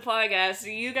mom on the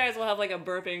podcast, you guys will have like a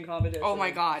burping competition. Oh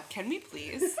my god, can we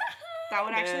please? That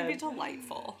would actually be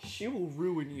delightful. She will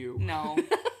ruin you. No.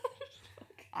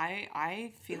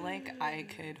 I feel like I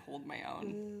could hold my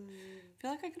own. I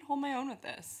feel like I could hold my own with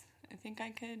this. I think I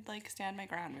could like stand my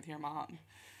ground with your mom.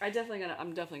 I'm definitely gonna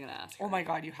ask her. Oh my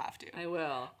god, you have to. I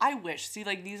will. I wish. See,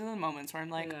 like these are the moments where I'm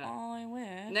like, oh, I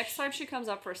wish. Next time she comes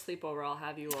up for a sleepover, I'll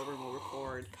have you over and we'll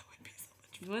record. That would be so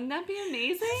much fun. Wouldn't that be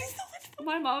amazing? That would be so much fun.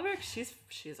 My mom, she's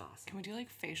awesome. Can we do like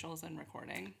facials and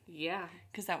recording? Yeah.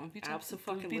 Because that would be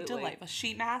Absolutely. delightful.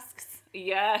 Sheet masks.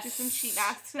 Yes. Do some sheet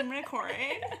masks and record.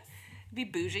 Be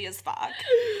bougie as fuck.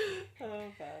 Oh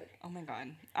fuck. Oh my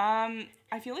god.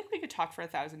 I feel like we could talk for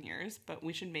 1,000 years, but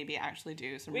we should maybe actually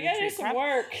do some. We gotta do some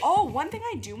work. Oh, one thing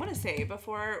I do want to say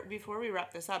before we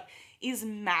wrap this up is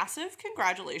massive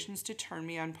congratulations to Turn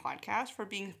Me On Podcast for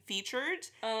being featured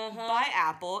by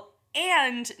Apple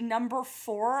and number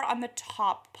 4 on the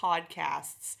top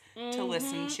podcasts to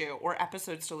listen to or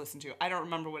episodes to listen to. I don't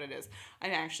remember what it is.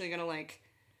 I'm actually gonna like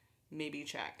maybe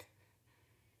check.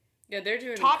 Yeah, they're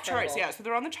doing top incredible. charts, yeah. So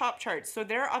they're on the top charts. So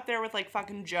they're up there with like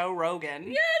fucking Joe Rogan.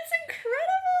 Yeah, it's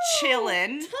incredible.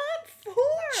 Chilling. Top 4.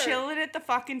 Chilling at the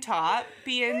fucking top.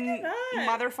 Being Look at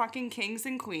that. motherfucking kings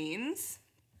and queens.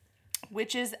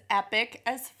 Which is epic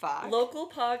as fuck. Local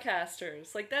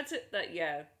podcasters. Like that's it.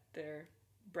 They're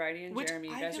Bridie and Which Jeremy.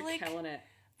 You I guys feel are like- killing it.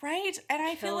 Right? And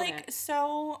I feel Killing like it.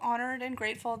 so honored and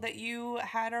grateful that you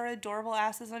had our adorable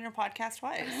asses on your podcast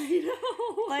twice. I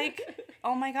know. Like,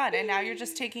 oh my god. And now you're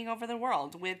just taking over the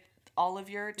world with all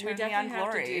of your we Turn Me On definitely have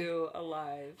glory. to do a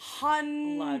live.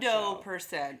 Hundo show.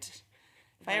 percent.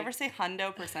 If I Like- ever say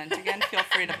hundo percent again, feel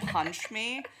free to punch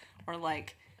me or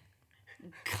like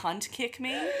cunt kick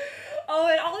me. Oh,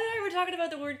 and Ollie and I were talking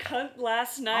about the word cunt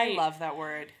last night. I love that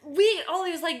word.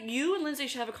 Ollie was like, you and Lindsay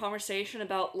should have a conversation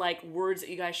about like words that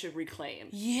you guys should reclaim.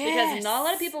 Yes. Because not a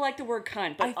lot of people like the word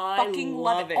cunt, but I fucking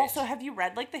love it. it. Also, have you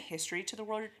read like the history to the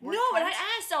word no, cunt? but I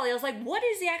asked Ollie, I was like, what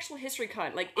is the actual history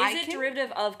cunt? Like, is it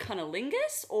derivative of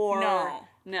cunnilingus or No.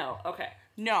 No, okay.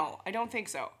 No, I don't think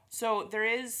so. So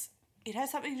it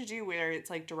has something to do where it's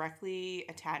like directly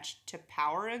attached to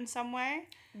power in some way.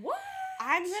 What?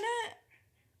 I'm gonna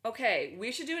Okay,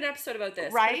 we should do an episode about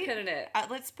this. right. Put a pin in it.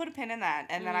 Let's put a pin in that,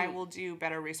 and then I will do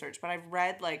better research. But I've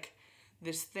read like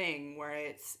this thing where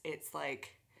it's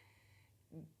like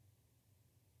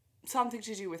something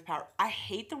to do with power. I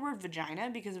hate the word vagina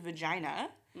because vagina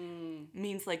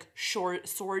means like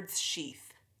sword's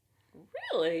sheath.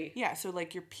 Really? Yeah, so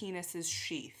like your penis's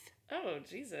sheath. Oh,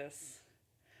 Jesus.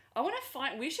 I want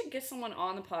to we should get someone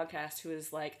on the podcast who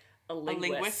is like a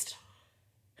linguist.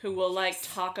 Who will like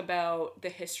talk about the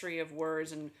history of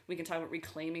words, and we can talk about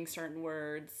reclaiming certain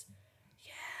words.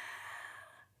 Yeah.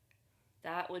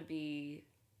 That would be,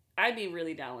 I'd be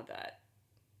really down with that.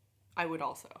 I would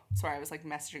also. Sorry, I was like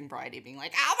messaging Bridie being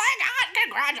like, oh my god,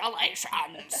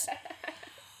 congratulations.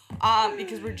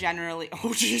 Because we're generally,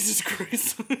 oh Jesus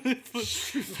Christ.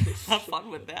 Have fun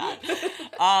with that.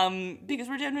 Because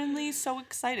we're genuinely so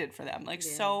excited for them. Like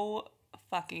so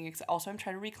fucking excited. Also, I'm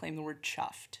trying to reclaim the word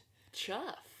chuffed.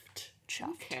 Chuffed.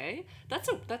 Okay. That's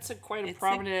a quite a It's a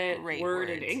prominent great word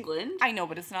in word. England. I know,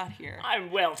 but it's not here.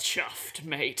 I'm well chuffed,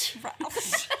 mate.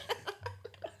 Okay,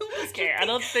 Okay, I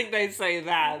don't think they say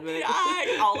that. But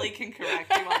Ollie can correct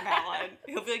you on that one.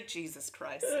 He'll be like, Jesus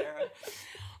Christ, Sarah.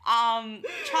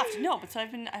 Chuffed. No, but so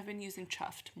I've been using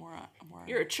chuffed more.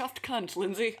 You're a chuffed cunt,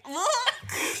 Lindsay.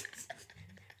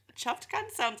 Chuffed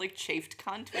cunt sounds like chafed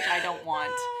cunt, which I don't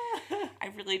want.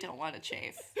 I really don't want to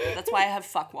chafe. That's why I have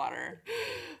fuck water.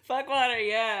 Fuck water,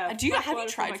 yeah. Have you water for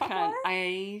tried my fuck cunt. water?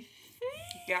 I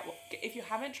Yeah, well, if you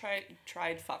haven't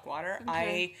tried fuck water,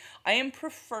 I am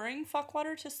preferring fuck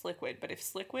water to Sliquid. But if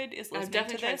Sliquid is listening I've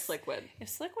definitely to tried this, Sliquid. if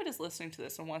Sliquid is listening to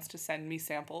this and wants to send me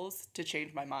samples to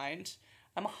change my mind,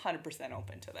 I'm 100%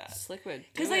 open to that. Sliquid.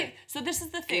 Because so this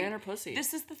is the thing. Gain or pussy?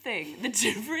 This is the thing. The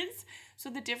difference. So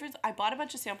the difference. I bought a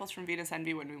bunch of samples from Venus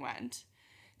Envy when we went,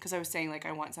 because I was saying like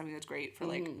I want something that's great for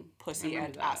like pussy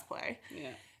and ass play.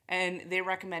 Yeah. And they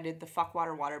recommended the Fuck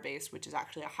Water water base, which is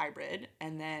actually a hybrid,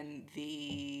 and then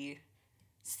the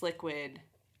Sliquid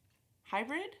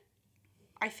hybrid.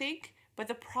 I think, but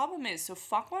the problem is, so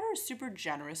Fuckwater is super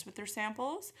generous with their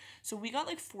samples. So we got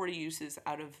like 40 uses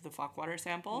out of the Fuckwater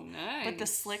sample. Nice. But the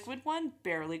Slickwood one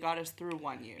barely got us through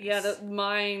one use. Yeah,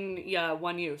 mine,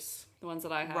 one use. The ones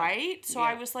that I have. Right? So Yeah.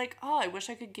 I was like, oh, I wish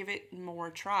I could give it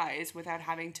more tries without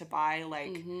having to buy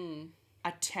like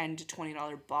a $10 to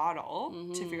 $20 bottle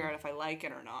to figure out if I like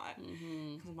it or not.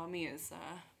 Because mommy is,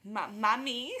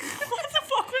 mommy, what the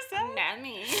fuck was that?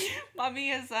 Mammy.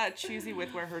 Mommy is choosy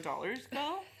with where her dollars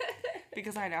go.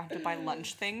 Because I now have to buy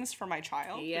lunch things for my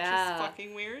child, Yeah. which is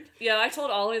fucking weird. Yeah, I told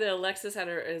Ollie that Alexis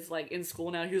is like in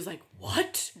school now. He was like,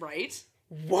 "What? Right?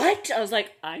 What?" I was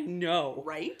like, "I know."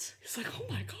 Right? He's like, "Oh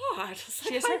my god." I was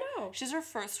like, She I has her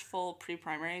first full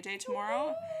pre-primary day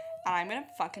tomorrow. And I'm gonna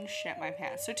fucking shit my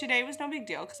pants. So today was no big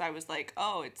deal because I was like,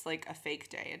 oh, it's like a fake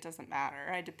day. It doesn't matter.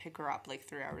 I had to pick her up like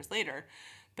 3 hours later.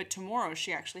 But tomorrow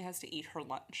she actually has to eat her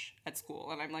lunch at school.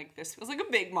 And I'm like, this feels like a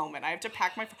big moment. I have to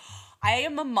pack my... I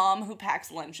am a mom who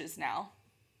packs lunches now.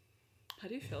 How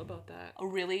do you feel about that?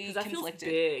 Really 'Cause that feels conflicted.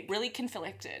 big. Really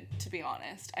conflicted, to be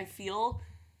honest. I feel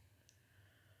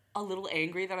a little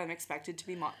angry that I'm expected to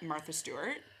be Martha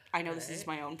Stewart. I know this is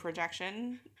my own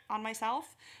projection on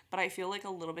myself, but I feel like a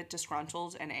little bit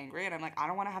disgruntled and angry, and I'm like, I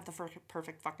don't want to have the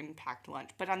perfect fucking packed lunch.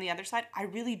 But on the other side, I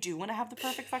really do want to have the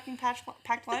perfect fucking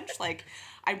packed lunch. Like,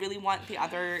 I really want the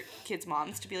other kids'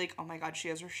 moms to be like, oh my god, she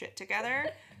has her shit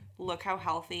together. Look how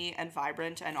healthy and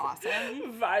vibrant and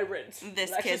awesome Vibrant. this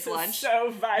Alexis kid's is lunch.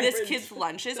 So vibrant. This kid's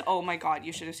lunch is. Oh my god,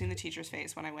 you should have seen the teacher's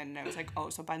face when I went and I was like, oh,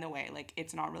 so by the way, like,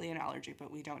 it's not really an allergy, but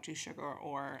we don't do sugar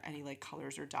or any like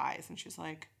colors or dyes. And she's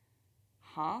like,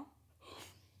 huh?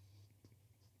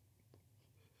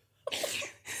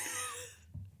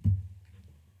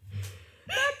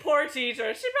 That poor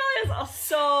teacher. She probably has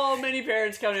so many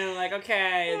parents coming in and like,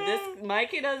 okay, my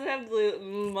kid doesn't have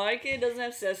gluten, my kid doesn't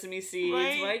have sesame seeds,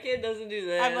 Right? my kid doesn't do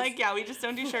this. I'm like, yeah, we just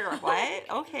don't do sugar. What?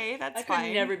 Okay, that's I fine.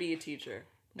 could never be a teacher.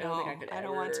 I don't think I No, could I ever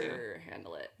don't want to.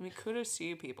 handle it. I mean, kudos to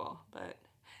you people, but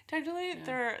technically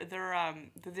they're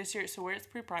this year. So where's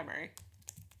pre-primary?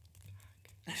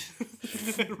 I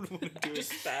don't know what to do.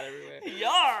 Just spat everywhere.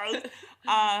 Yards.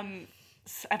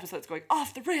 Episode's going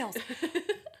off the rails.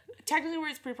 Technically, where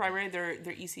it's pre-primary, they're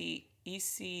EC.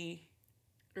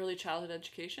 Early childhood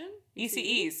education?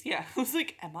 ECEs, yeah. I was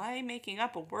like, am I making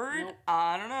up a word? Nope.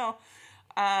 I don't know.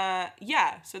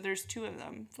 Yeah, so there's 2 of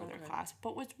them for their class.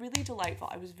 But what's really delightful,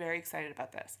 I was very excited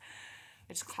about this.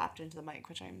 I just clapped into the mic,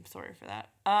 which I'm sorry for that.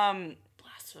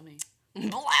 Blasphemy.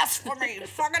 Blasphemy!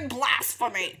 Fucking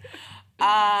blasphemy!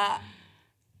 3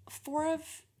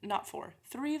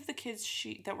 of the kids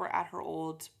that were at her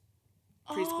old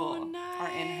preschool are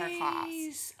in her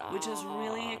class, which is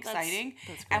really exciting.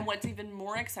 That's good. And what's even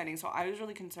more exciting, so I was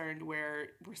really concerned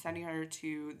where we're sending her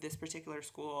to this particular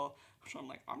school. So I'm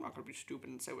like, I'm not going to be stupid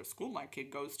and say what school my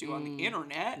kid goes to on the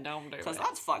internet. Don't do it. Because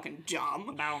that's fucking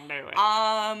dumb. Don't do it.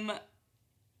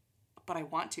 But I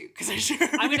want to, because I sure...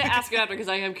 I'm going to ask you after because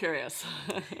I am curious.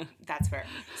 That's fair.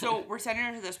 So we're sending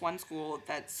her to this one school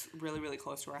that's really, really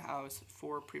close to our house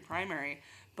for pre-primary.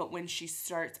 But when she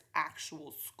starts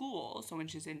actual school, so when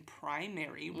she's in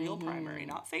primary, real primary,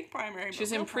 not fake primary, She's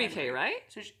but real in pre-K, primary. right?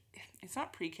 So it's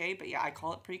not pre-K, but yeah, I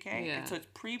call it pre-K. Yeah. And so it's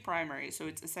pre-primary, so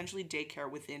it's essentially daycare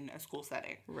within a school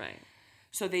setting. Right.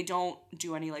 So they don't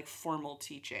do any like formal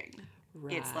teaching.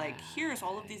 Right. It's like, here's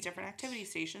all of these different activity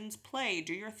stations, play,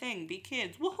 do your thing, be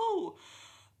kids, woohoo!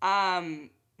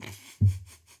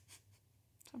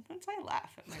 Sometimes I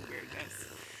laugh at my weirdness.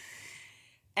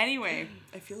 Anyway,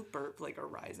 I feel burp like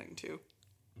arising too.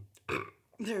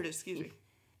 There it is, excuse me.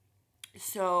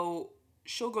 So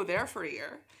she'll go there for a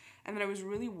year. And then I was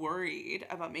really worried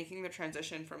about making the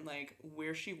transition from like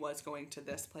where she was going to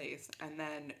this place and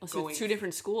then So going 2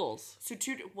 different schools. So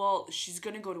she's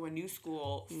going to go to a new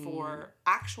school for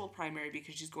actual primary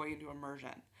because she's going into immersion.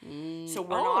 So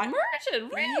we're not immersion,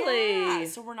 really? Yeah,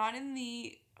 so we're not in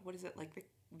the what is it, like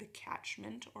the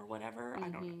catchment or whatever? I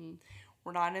don't know.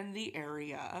 We're not in the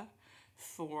area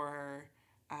for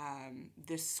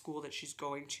this school that she's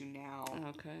going to now.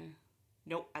 Okay.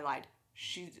 Nope, I lied.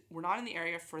 We're not in the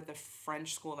area for the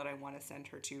French school that I want to send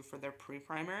her to for their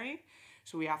pre-primary.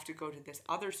 So we have to go to this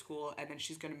other school, and then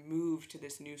she's going to move to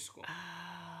this new school.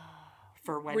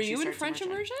 For when Were she you in starts French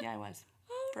immersion? Yeah, I was.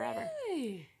 Oh, Forever.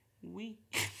 Really? We.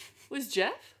 Was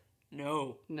Jeff?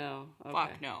 No. No. Okay.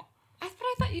 Fuck no. But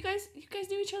I thought you guys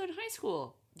knew each other in high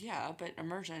school. Yeah, but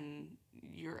immersion,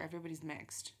 everybody's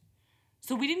mixed.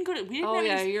 So we didn't go to.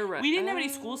 You're right. We didn't have any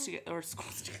schools together or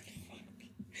schools together.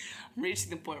 I'm reaching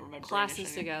the point where my brain Classes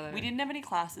is together. We didn't have any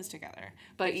classes together,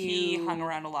 But he you- hung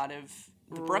around a lot of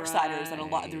the Brooksiders and a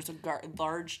lot. Right. There's a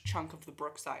large chunk of the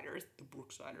Brooksiders. The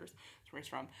Brooksiders. It's where he's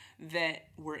from, that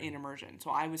were in immersion.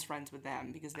 So I was friends with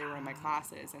them because they were in my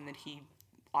classes, and then he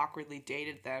awkwardly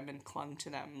dated them and clung to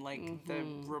them like the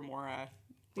Remora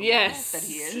that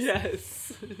he is.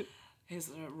 Yes.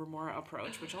 His Remora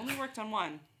approach, which only worked on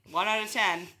 1 out of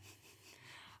 10.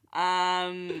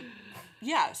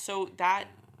 Yeah, so that's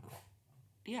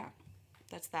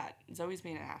that. Zoe's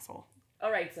being an asshole.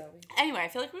 All right, Zoe. Anyway, I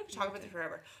feel like we could talk about this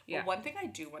forever. Yeah. But one thing I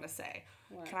do want to say.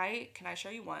 What? Can I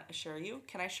share you one?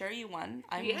 Can I share you one?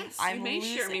 Yes, you may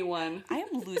share me one. I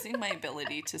am losing my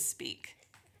ability to speak.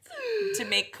 To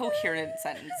make coherent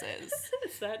sentences.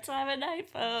 It's that time of night,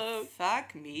 folks.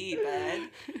 Fuck me, bud.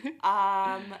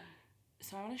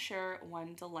 So I want to share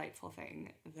one delightful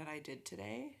thing that I did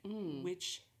today,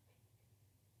 which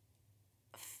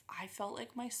I felt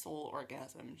like my soul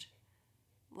orgasmed.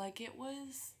 Like it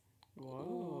was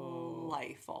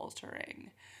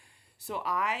life-altering. So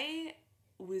I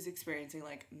was experiencing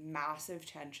like massive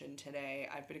tension today.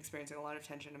 I've been experiencing a lot of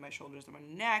tension in my shoulders and my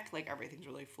neck. Like everything's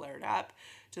really flared up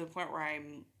to the point where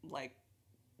I'm like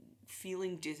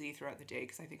feeling dizzy throughout the day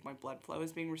because I think my blood flow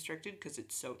is being restricted because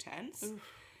it's so tense. Oof.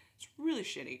 It's really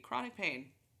shitty. Chronic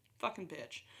pain. Fucking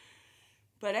bitch.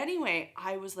 But anyway,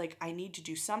 I was like, I need to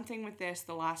do something with this.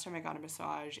 The last time I got a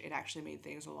massage, it actually made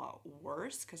things a lot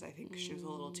worse because I think she was a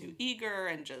little too eager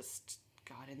and just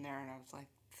got in there, and I was like,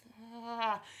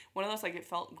 one of those, like, it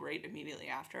felt great immediately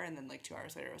after, and then like 2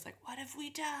 hours later I was like, what have we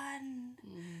done?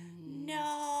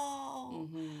 No.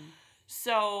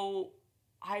 So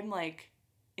I'm like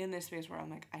in this space where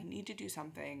I'm like, I need to do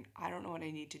something. I don't know what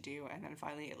I need to do. And then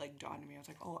finally it like dawned on me. I was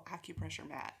like, oh, acupressure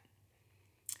mat.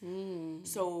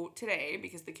 So today,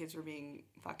 because the kids were being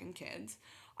fucking kids,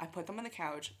 I put them on the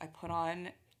couch. I put on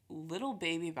Little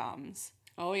Baby Bums.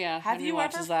 Oh yeah, have you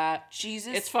watches ever? That?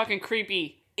 Jesus, it's fucking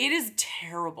creepy. It is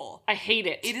terrible. I hate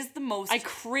it. It is the most. I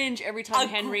cringe every time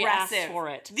Henry asks for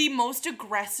it. The most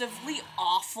aggressively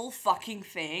awful fucking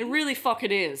thing. It really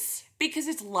fucking is. Because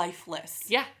it's lifeless.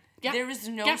 Yeah. Yeah. There is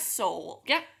no soul.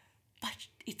 Yeah. But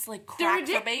it's like crack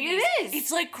for babies. It is.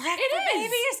 It's like crack for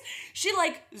babies. She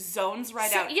like zones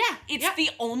right out. Yeah. It's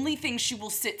the only thing she will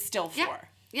sit still for.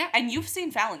 Yeah. And you've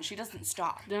seen Fallon. She doesn't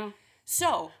stop. No.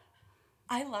 So,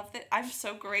 I love that. I'm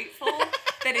so grateful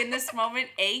that in this moment,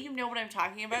 A, you know what I'm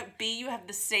talking about. B, you have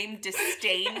the same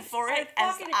disdain for it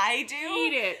as I do.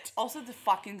 Hate it. Also, the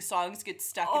fucking songs get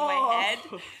stuck in my head.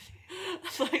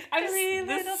 Like,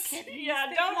 little kitties.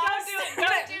 Yeah, don't do it.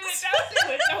 Don't do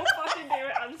it. Don't fucking do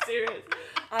it. I'm serious.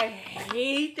 I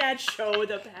hate that show with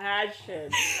a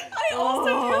passion. I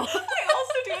also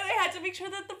do. I had to make sure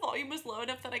that the volume was low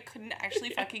enough that I couldn't actually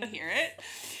fucking hear it.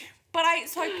 But I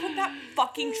put that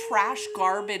fucking trash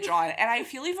garbage on, and I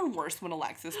feel even worse when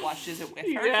Alexis watches it with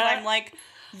her, because I'm like,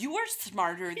 you are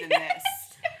smarter than this.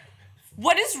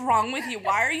 What is wrong with you?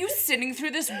 Why are you sitting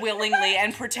through this willingly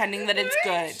and pretending that it's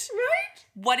good? Right?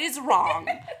 What is wrong?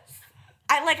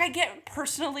 I get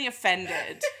personally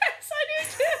offended. Yes, I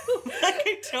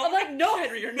do too. I'm like, no,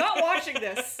 Henry, you're not watching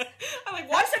this. I'm like,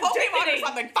 watch some Pokemon or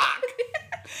something. Fuck.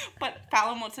 But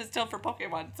Fallon won't sit still for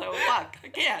Pokemon, so fuck, I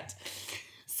can't.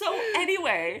 So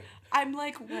anyway, I'm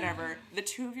like, whatever. The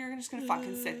two of you are just gonna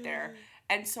fucking sit there.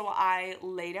 And so I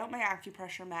laid out my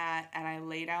acupressure mat and I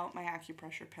laid out my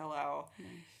acupressure pillow,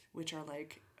 which are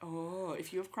like,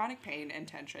 if you have chronic pain and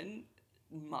tension,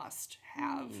 must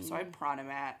have. So I have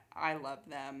Pranamat. I love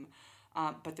them.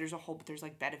 But there's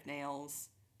like Bed of Nails.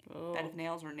 Bed of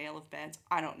Nails or Nail of Beds.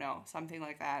 I don't know. Something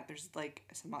like that. There's like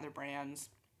some other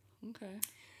brands. Okay.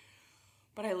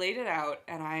 But I laid it out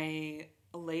and I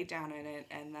laid down in it,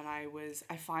 and then I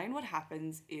find what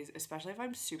happens is, especially if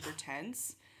I'm super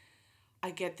tense,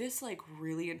 I get this like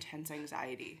really intense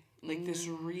anxiety. Like this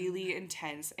really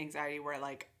intense anxiety where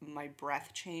like my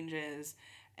breath changes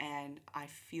and I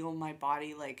feel my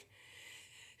body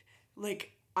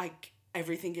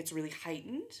everything gets really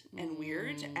heightened and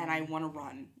weird, and I want to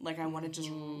run. Like I want to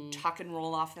just tuck and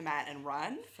roll off the mat and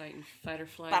run. Fight or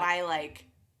flight. But I like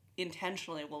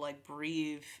intentionally will like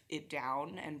breathe it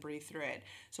down and breathe through it.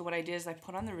 So what I did is I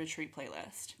put on the retreat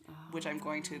playlist, which I'm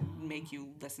going to make you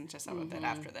listen to some of it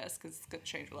after this because it's going to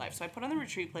change your life. So I put on the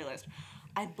retreat playlist.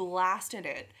 I blasted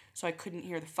it so I couldn't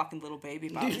hear the fucking Little Baby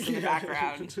Bums in the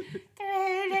background.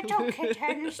 The little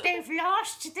kittens, they've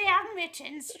lost their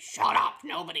mittens. Shut up,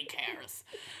 nobody cares.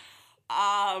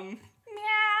 Meow,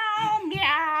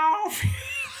 meow.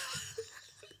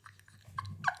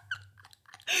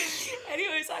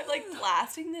 Anyways, I'm like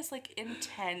blasting this like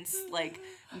intense like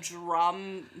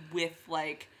drum with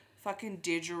like fucking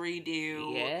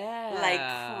didgeridoo,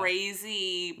 like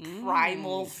crazy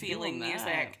primal feeling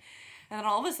music. And then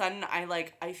all of a sudden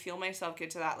I feel myself get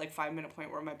to that like 5-minute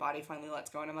point where my body finally lets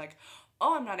go and I'm like,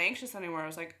 oh, I'm not anxious anymore. I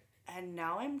was like, and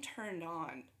now I'm turned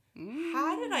on.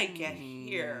 How did I get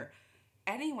here?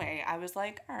 Anyway, I was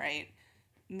like, all right,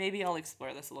 maybe I'll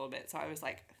explore this a little bit. So I was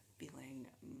like feeling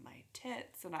my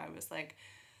tits, and I was like,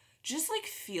 just like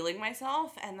feeling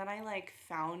myself. And then I like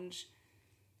found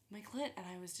my clit, and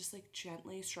I was just like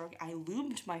gently stroking. I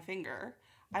lubed my finger.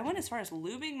 I went as far as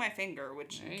lubing my finger,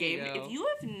 which gave me, if you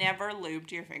have never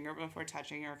lubed your finger before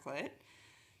touching your clit,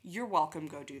 you're welcome.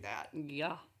 Go do that.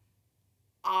 Yeah.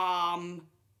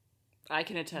 I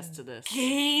can attest to this.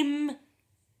 Game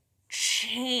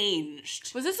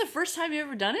changed. Was this the first time you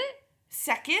ever done it?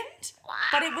 Second,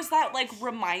 but it was that like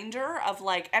reminder of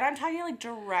like, and I'm talking like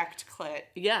direct clit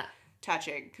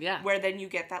touching. Yeah. Where then you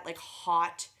get that like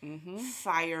hot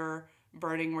fire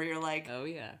burning where you're like, oh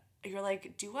yeah. You're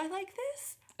like, do I like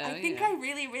this? Oh, I think I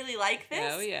really, really like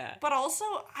this. Oh yeah. But also,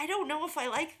 I don't know if I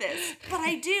like this, but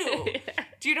I do.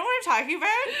 Do you know what I'm talking about?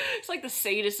 It's like the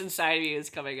sadist inside of you is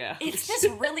coming out. It's this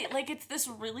really, like, it's this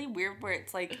really weird where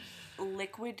it's like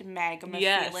liquid magma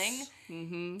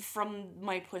feeling from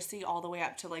my pussy all the way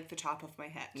up to like the top of my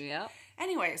head. Yeah.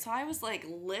 Anyway, so I was like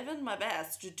living my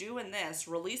best, doing this,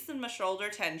 releasing my shoulder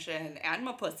tension and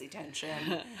my pussy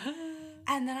tension.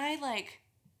 And then I like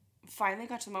finally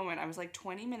got to the moment, I was like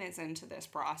 20 minutes into this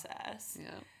process.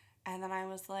 Yeah. And then I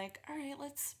was like, all right,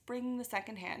 let's bring the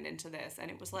second hand into this. And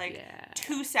it was like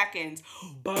 2 seconds.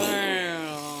 Bam.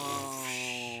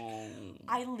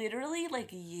 I literally like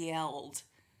yelled.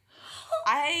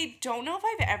 I don't know if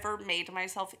I've ever made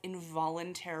myself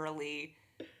involuntarily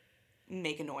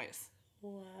make a noise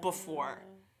before.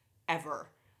 Ever.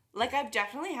 Like I've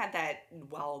definitely had that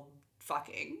while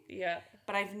fucking. Yeah.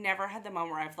 But I've never had the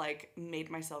moment where I've like made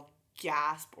myself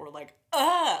gasp or like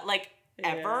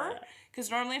ever. Because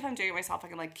normally if I'm doing it myself, I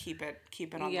can like keep it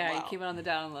on the low. Yeah, you keep it on the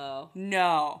down low.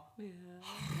 No. Yeah.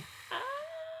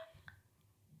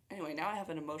 Anyway, now I have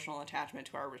an emotional attachment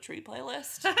to our retreat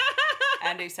playlist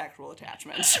and a sexual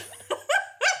attachment.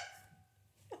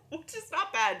 Which is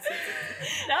not bad since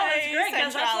it's great.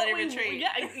 sensuality retreat.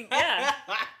 Yeah.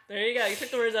 There you go. You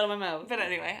took the words out of my mouth. But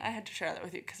anyway, I had to share that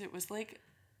with you because it was like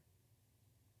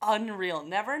unreal.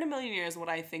 Never in a million years would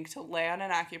I think to lay on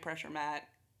an acupressure mat.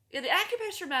 Yeah, the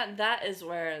acupressure mat, that is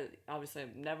where, obviously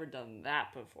I've never done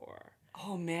that before.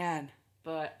 Oh, man.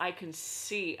 But I can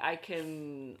see, I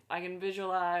can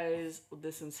visualize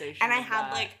the sensation. And I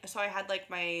had that.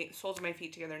 My soles of my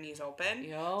feet together, knees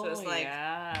open. Oh, so it was like,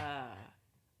 yeah.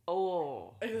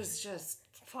 Oh. It was just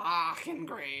fucking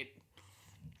great.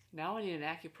 Now I need an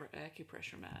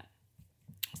acupressure mat.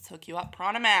 Let's hook you up,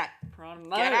 Prana mat.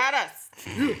 Get at us.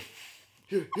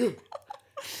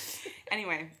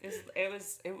 Anyway, it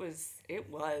was.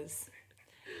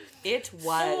 So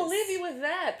we'll leave you with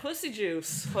that. Pussy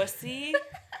juice. Pussy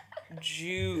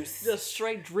juice. Just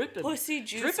straight dripping. Pussy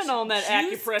juice. Dripping on that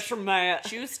acupressure mat.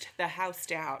 Juiced the house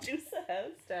down. Juice the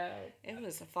house down. It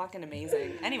was fucking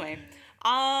amazing. Anyway,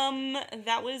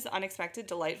 that was unexpected,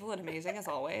 delightful, and amazing as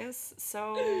always.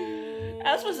 So.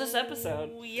 As was this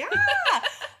episode. Yeah.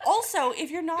 Also,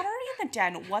 if you're not already in the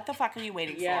den, what the fuck are you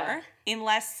waiting for?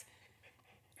 Unless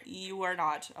you are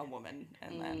not a woman,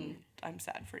 and then I'm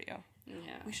sad for you.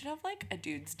 Yeah. We should have like a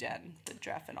dude's den that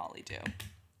Jeff and Ollie do.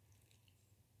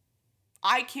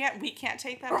 We can't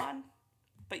take that on,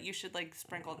 but you should like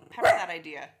pepper that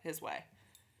idea his way.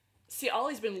 See,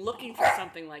 Ollie's been looking for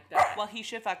something like that. Well, he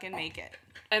should fucking make it.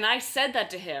 And I said that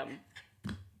to him.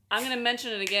 I'm going to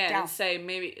mention it again and say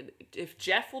maybe if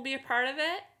Jeff will be a part of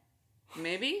it,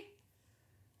 maybe.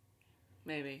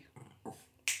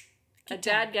 A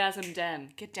dadgasm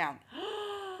den. Get down.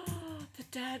 The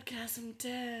dadgasm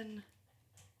den.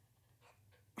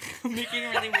 I'm making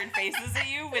really weird faces at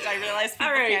you, which I realize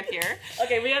people can't hear.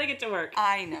 Okay, we gotta get to work.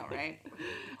 I know, right?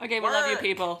 Okay, we love you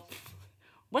people.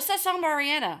 What's that song by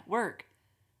Rihanna? Work.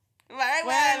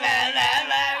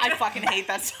 I fucking hate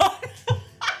that song.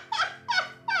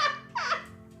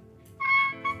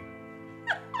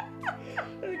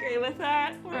 Okay, with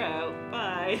that, we're out.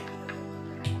 Bye.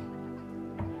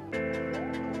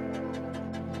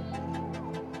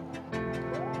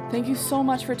 Thank you so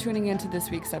much for tuning in to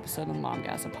this week's episode of the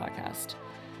Momgasm Podcast.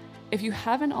 If you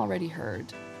haven't already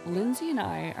heard, Lindsay and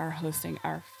I are hosting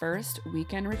our first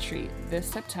weekend retreat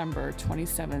this September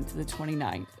 27th to the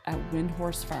 29th at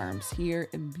Windhorse Farms here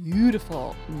in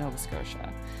beautiful Nova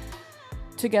Scotia.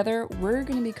 Together, we're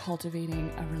going to be cultivating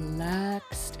a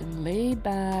relaxed and laid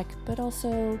back, but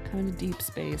also kind of deep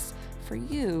space for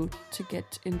you to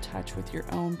get in touch with your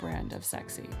own brand of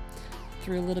sexy.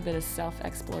 Through a little bit of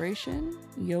self-exploration,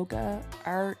 yoga,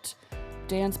 art,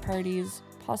 dance parties,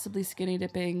 possibly skinny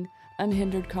dipping,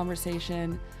 unhindered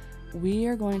conversation, we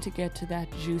are going to get to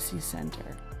that juicy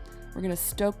center. We're going to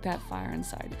stoke that fire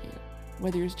inside of you.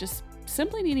 Whether you're just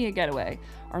simply needing a getaway,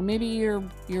 or maybe you're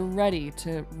ready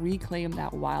to reclaim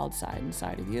that wild side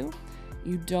inside of you,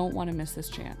 you don't want to miss this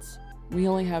chance. We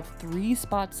only have 3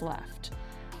 spots left,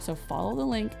 so follow the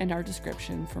link in our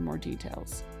description for more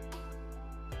details.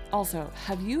 Also,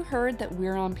 have you heard that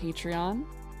we're on Patreon?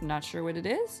 Not sure what it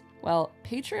is? Well,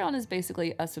 Patreon is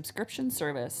basically a subscription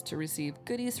service to receive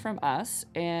goodies from us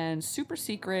and super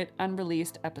secret,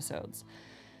 unreleased episodes.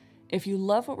 If you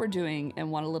love what we're doing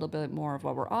and want a little bit more of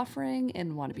what we're offering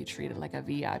and want to be treated like a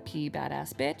VIP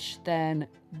badass bitch, then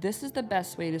this is the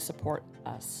best way to support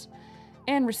us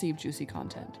and receive juicy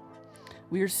content.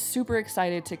 We are super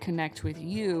excited to connect with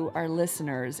you, our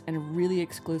listeners, in a really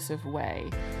exclusive way.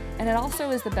 And it also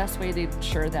is the best way to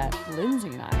ensure that Lindsay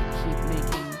and I keep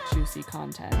making juicy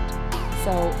content.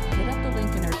 So hit up the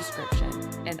link in our description.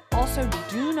 And also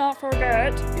do not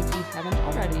forget, if you haven't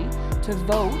already, to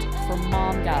vote for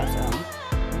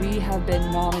Momgasm. We have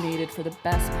been nominated for the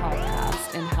best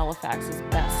podcast in Halifax's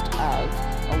Best of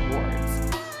Awards.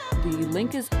 The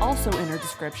link is also in our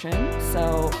description,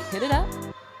 so hit it up.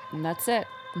 And that's it.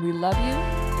 We love you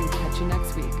and catch you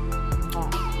next week.